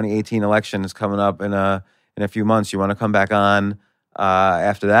 2018 election is coming up in a few months. You want to come back on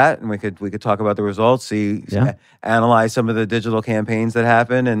after that, and we could talk about the results, analyze some of the digital campaigns that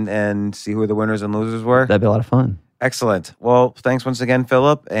happened, and see who the winners and losers were. That'd be a lot of fun. Excellent. Well, thanks once again,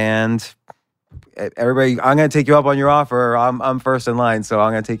 Phillip, and everybody, I'm going to take you up on your offer. I'm first in line, so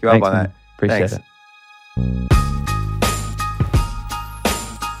I'm going to take you up on that. Appreciate it.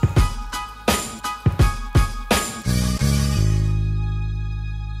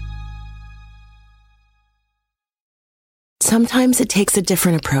 Sometimes it takes a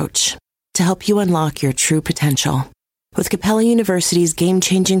different approach to help you unlock your true potential. With Capella University's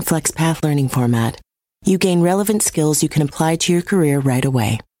game-changing FlexPath learning format, you gain relevant skills you can apply to your career right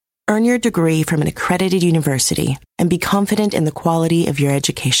away. Earn your degree from an accredited university and be confident in the quality of your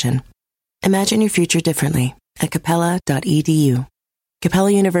education. Imagine your future differently at capella.edu.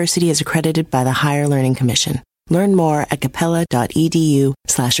 Capella University is accredited by the Higher Learning Commission. Learn more at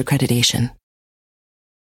capella.edu/accreditation.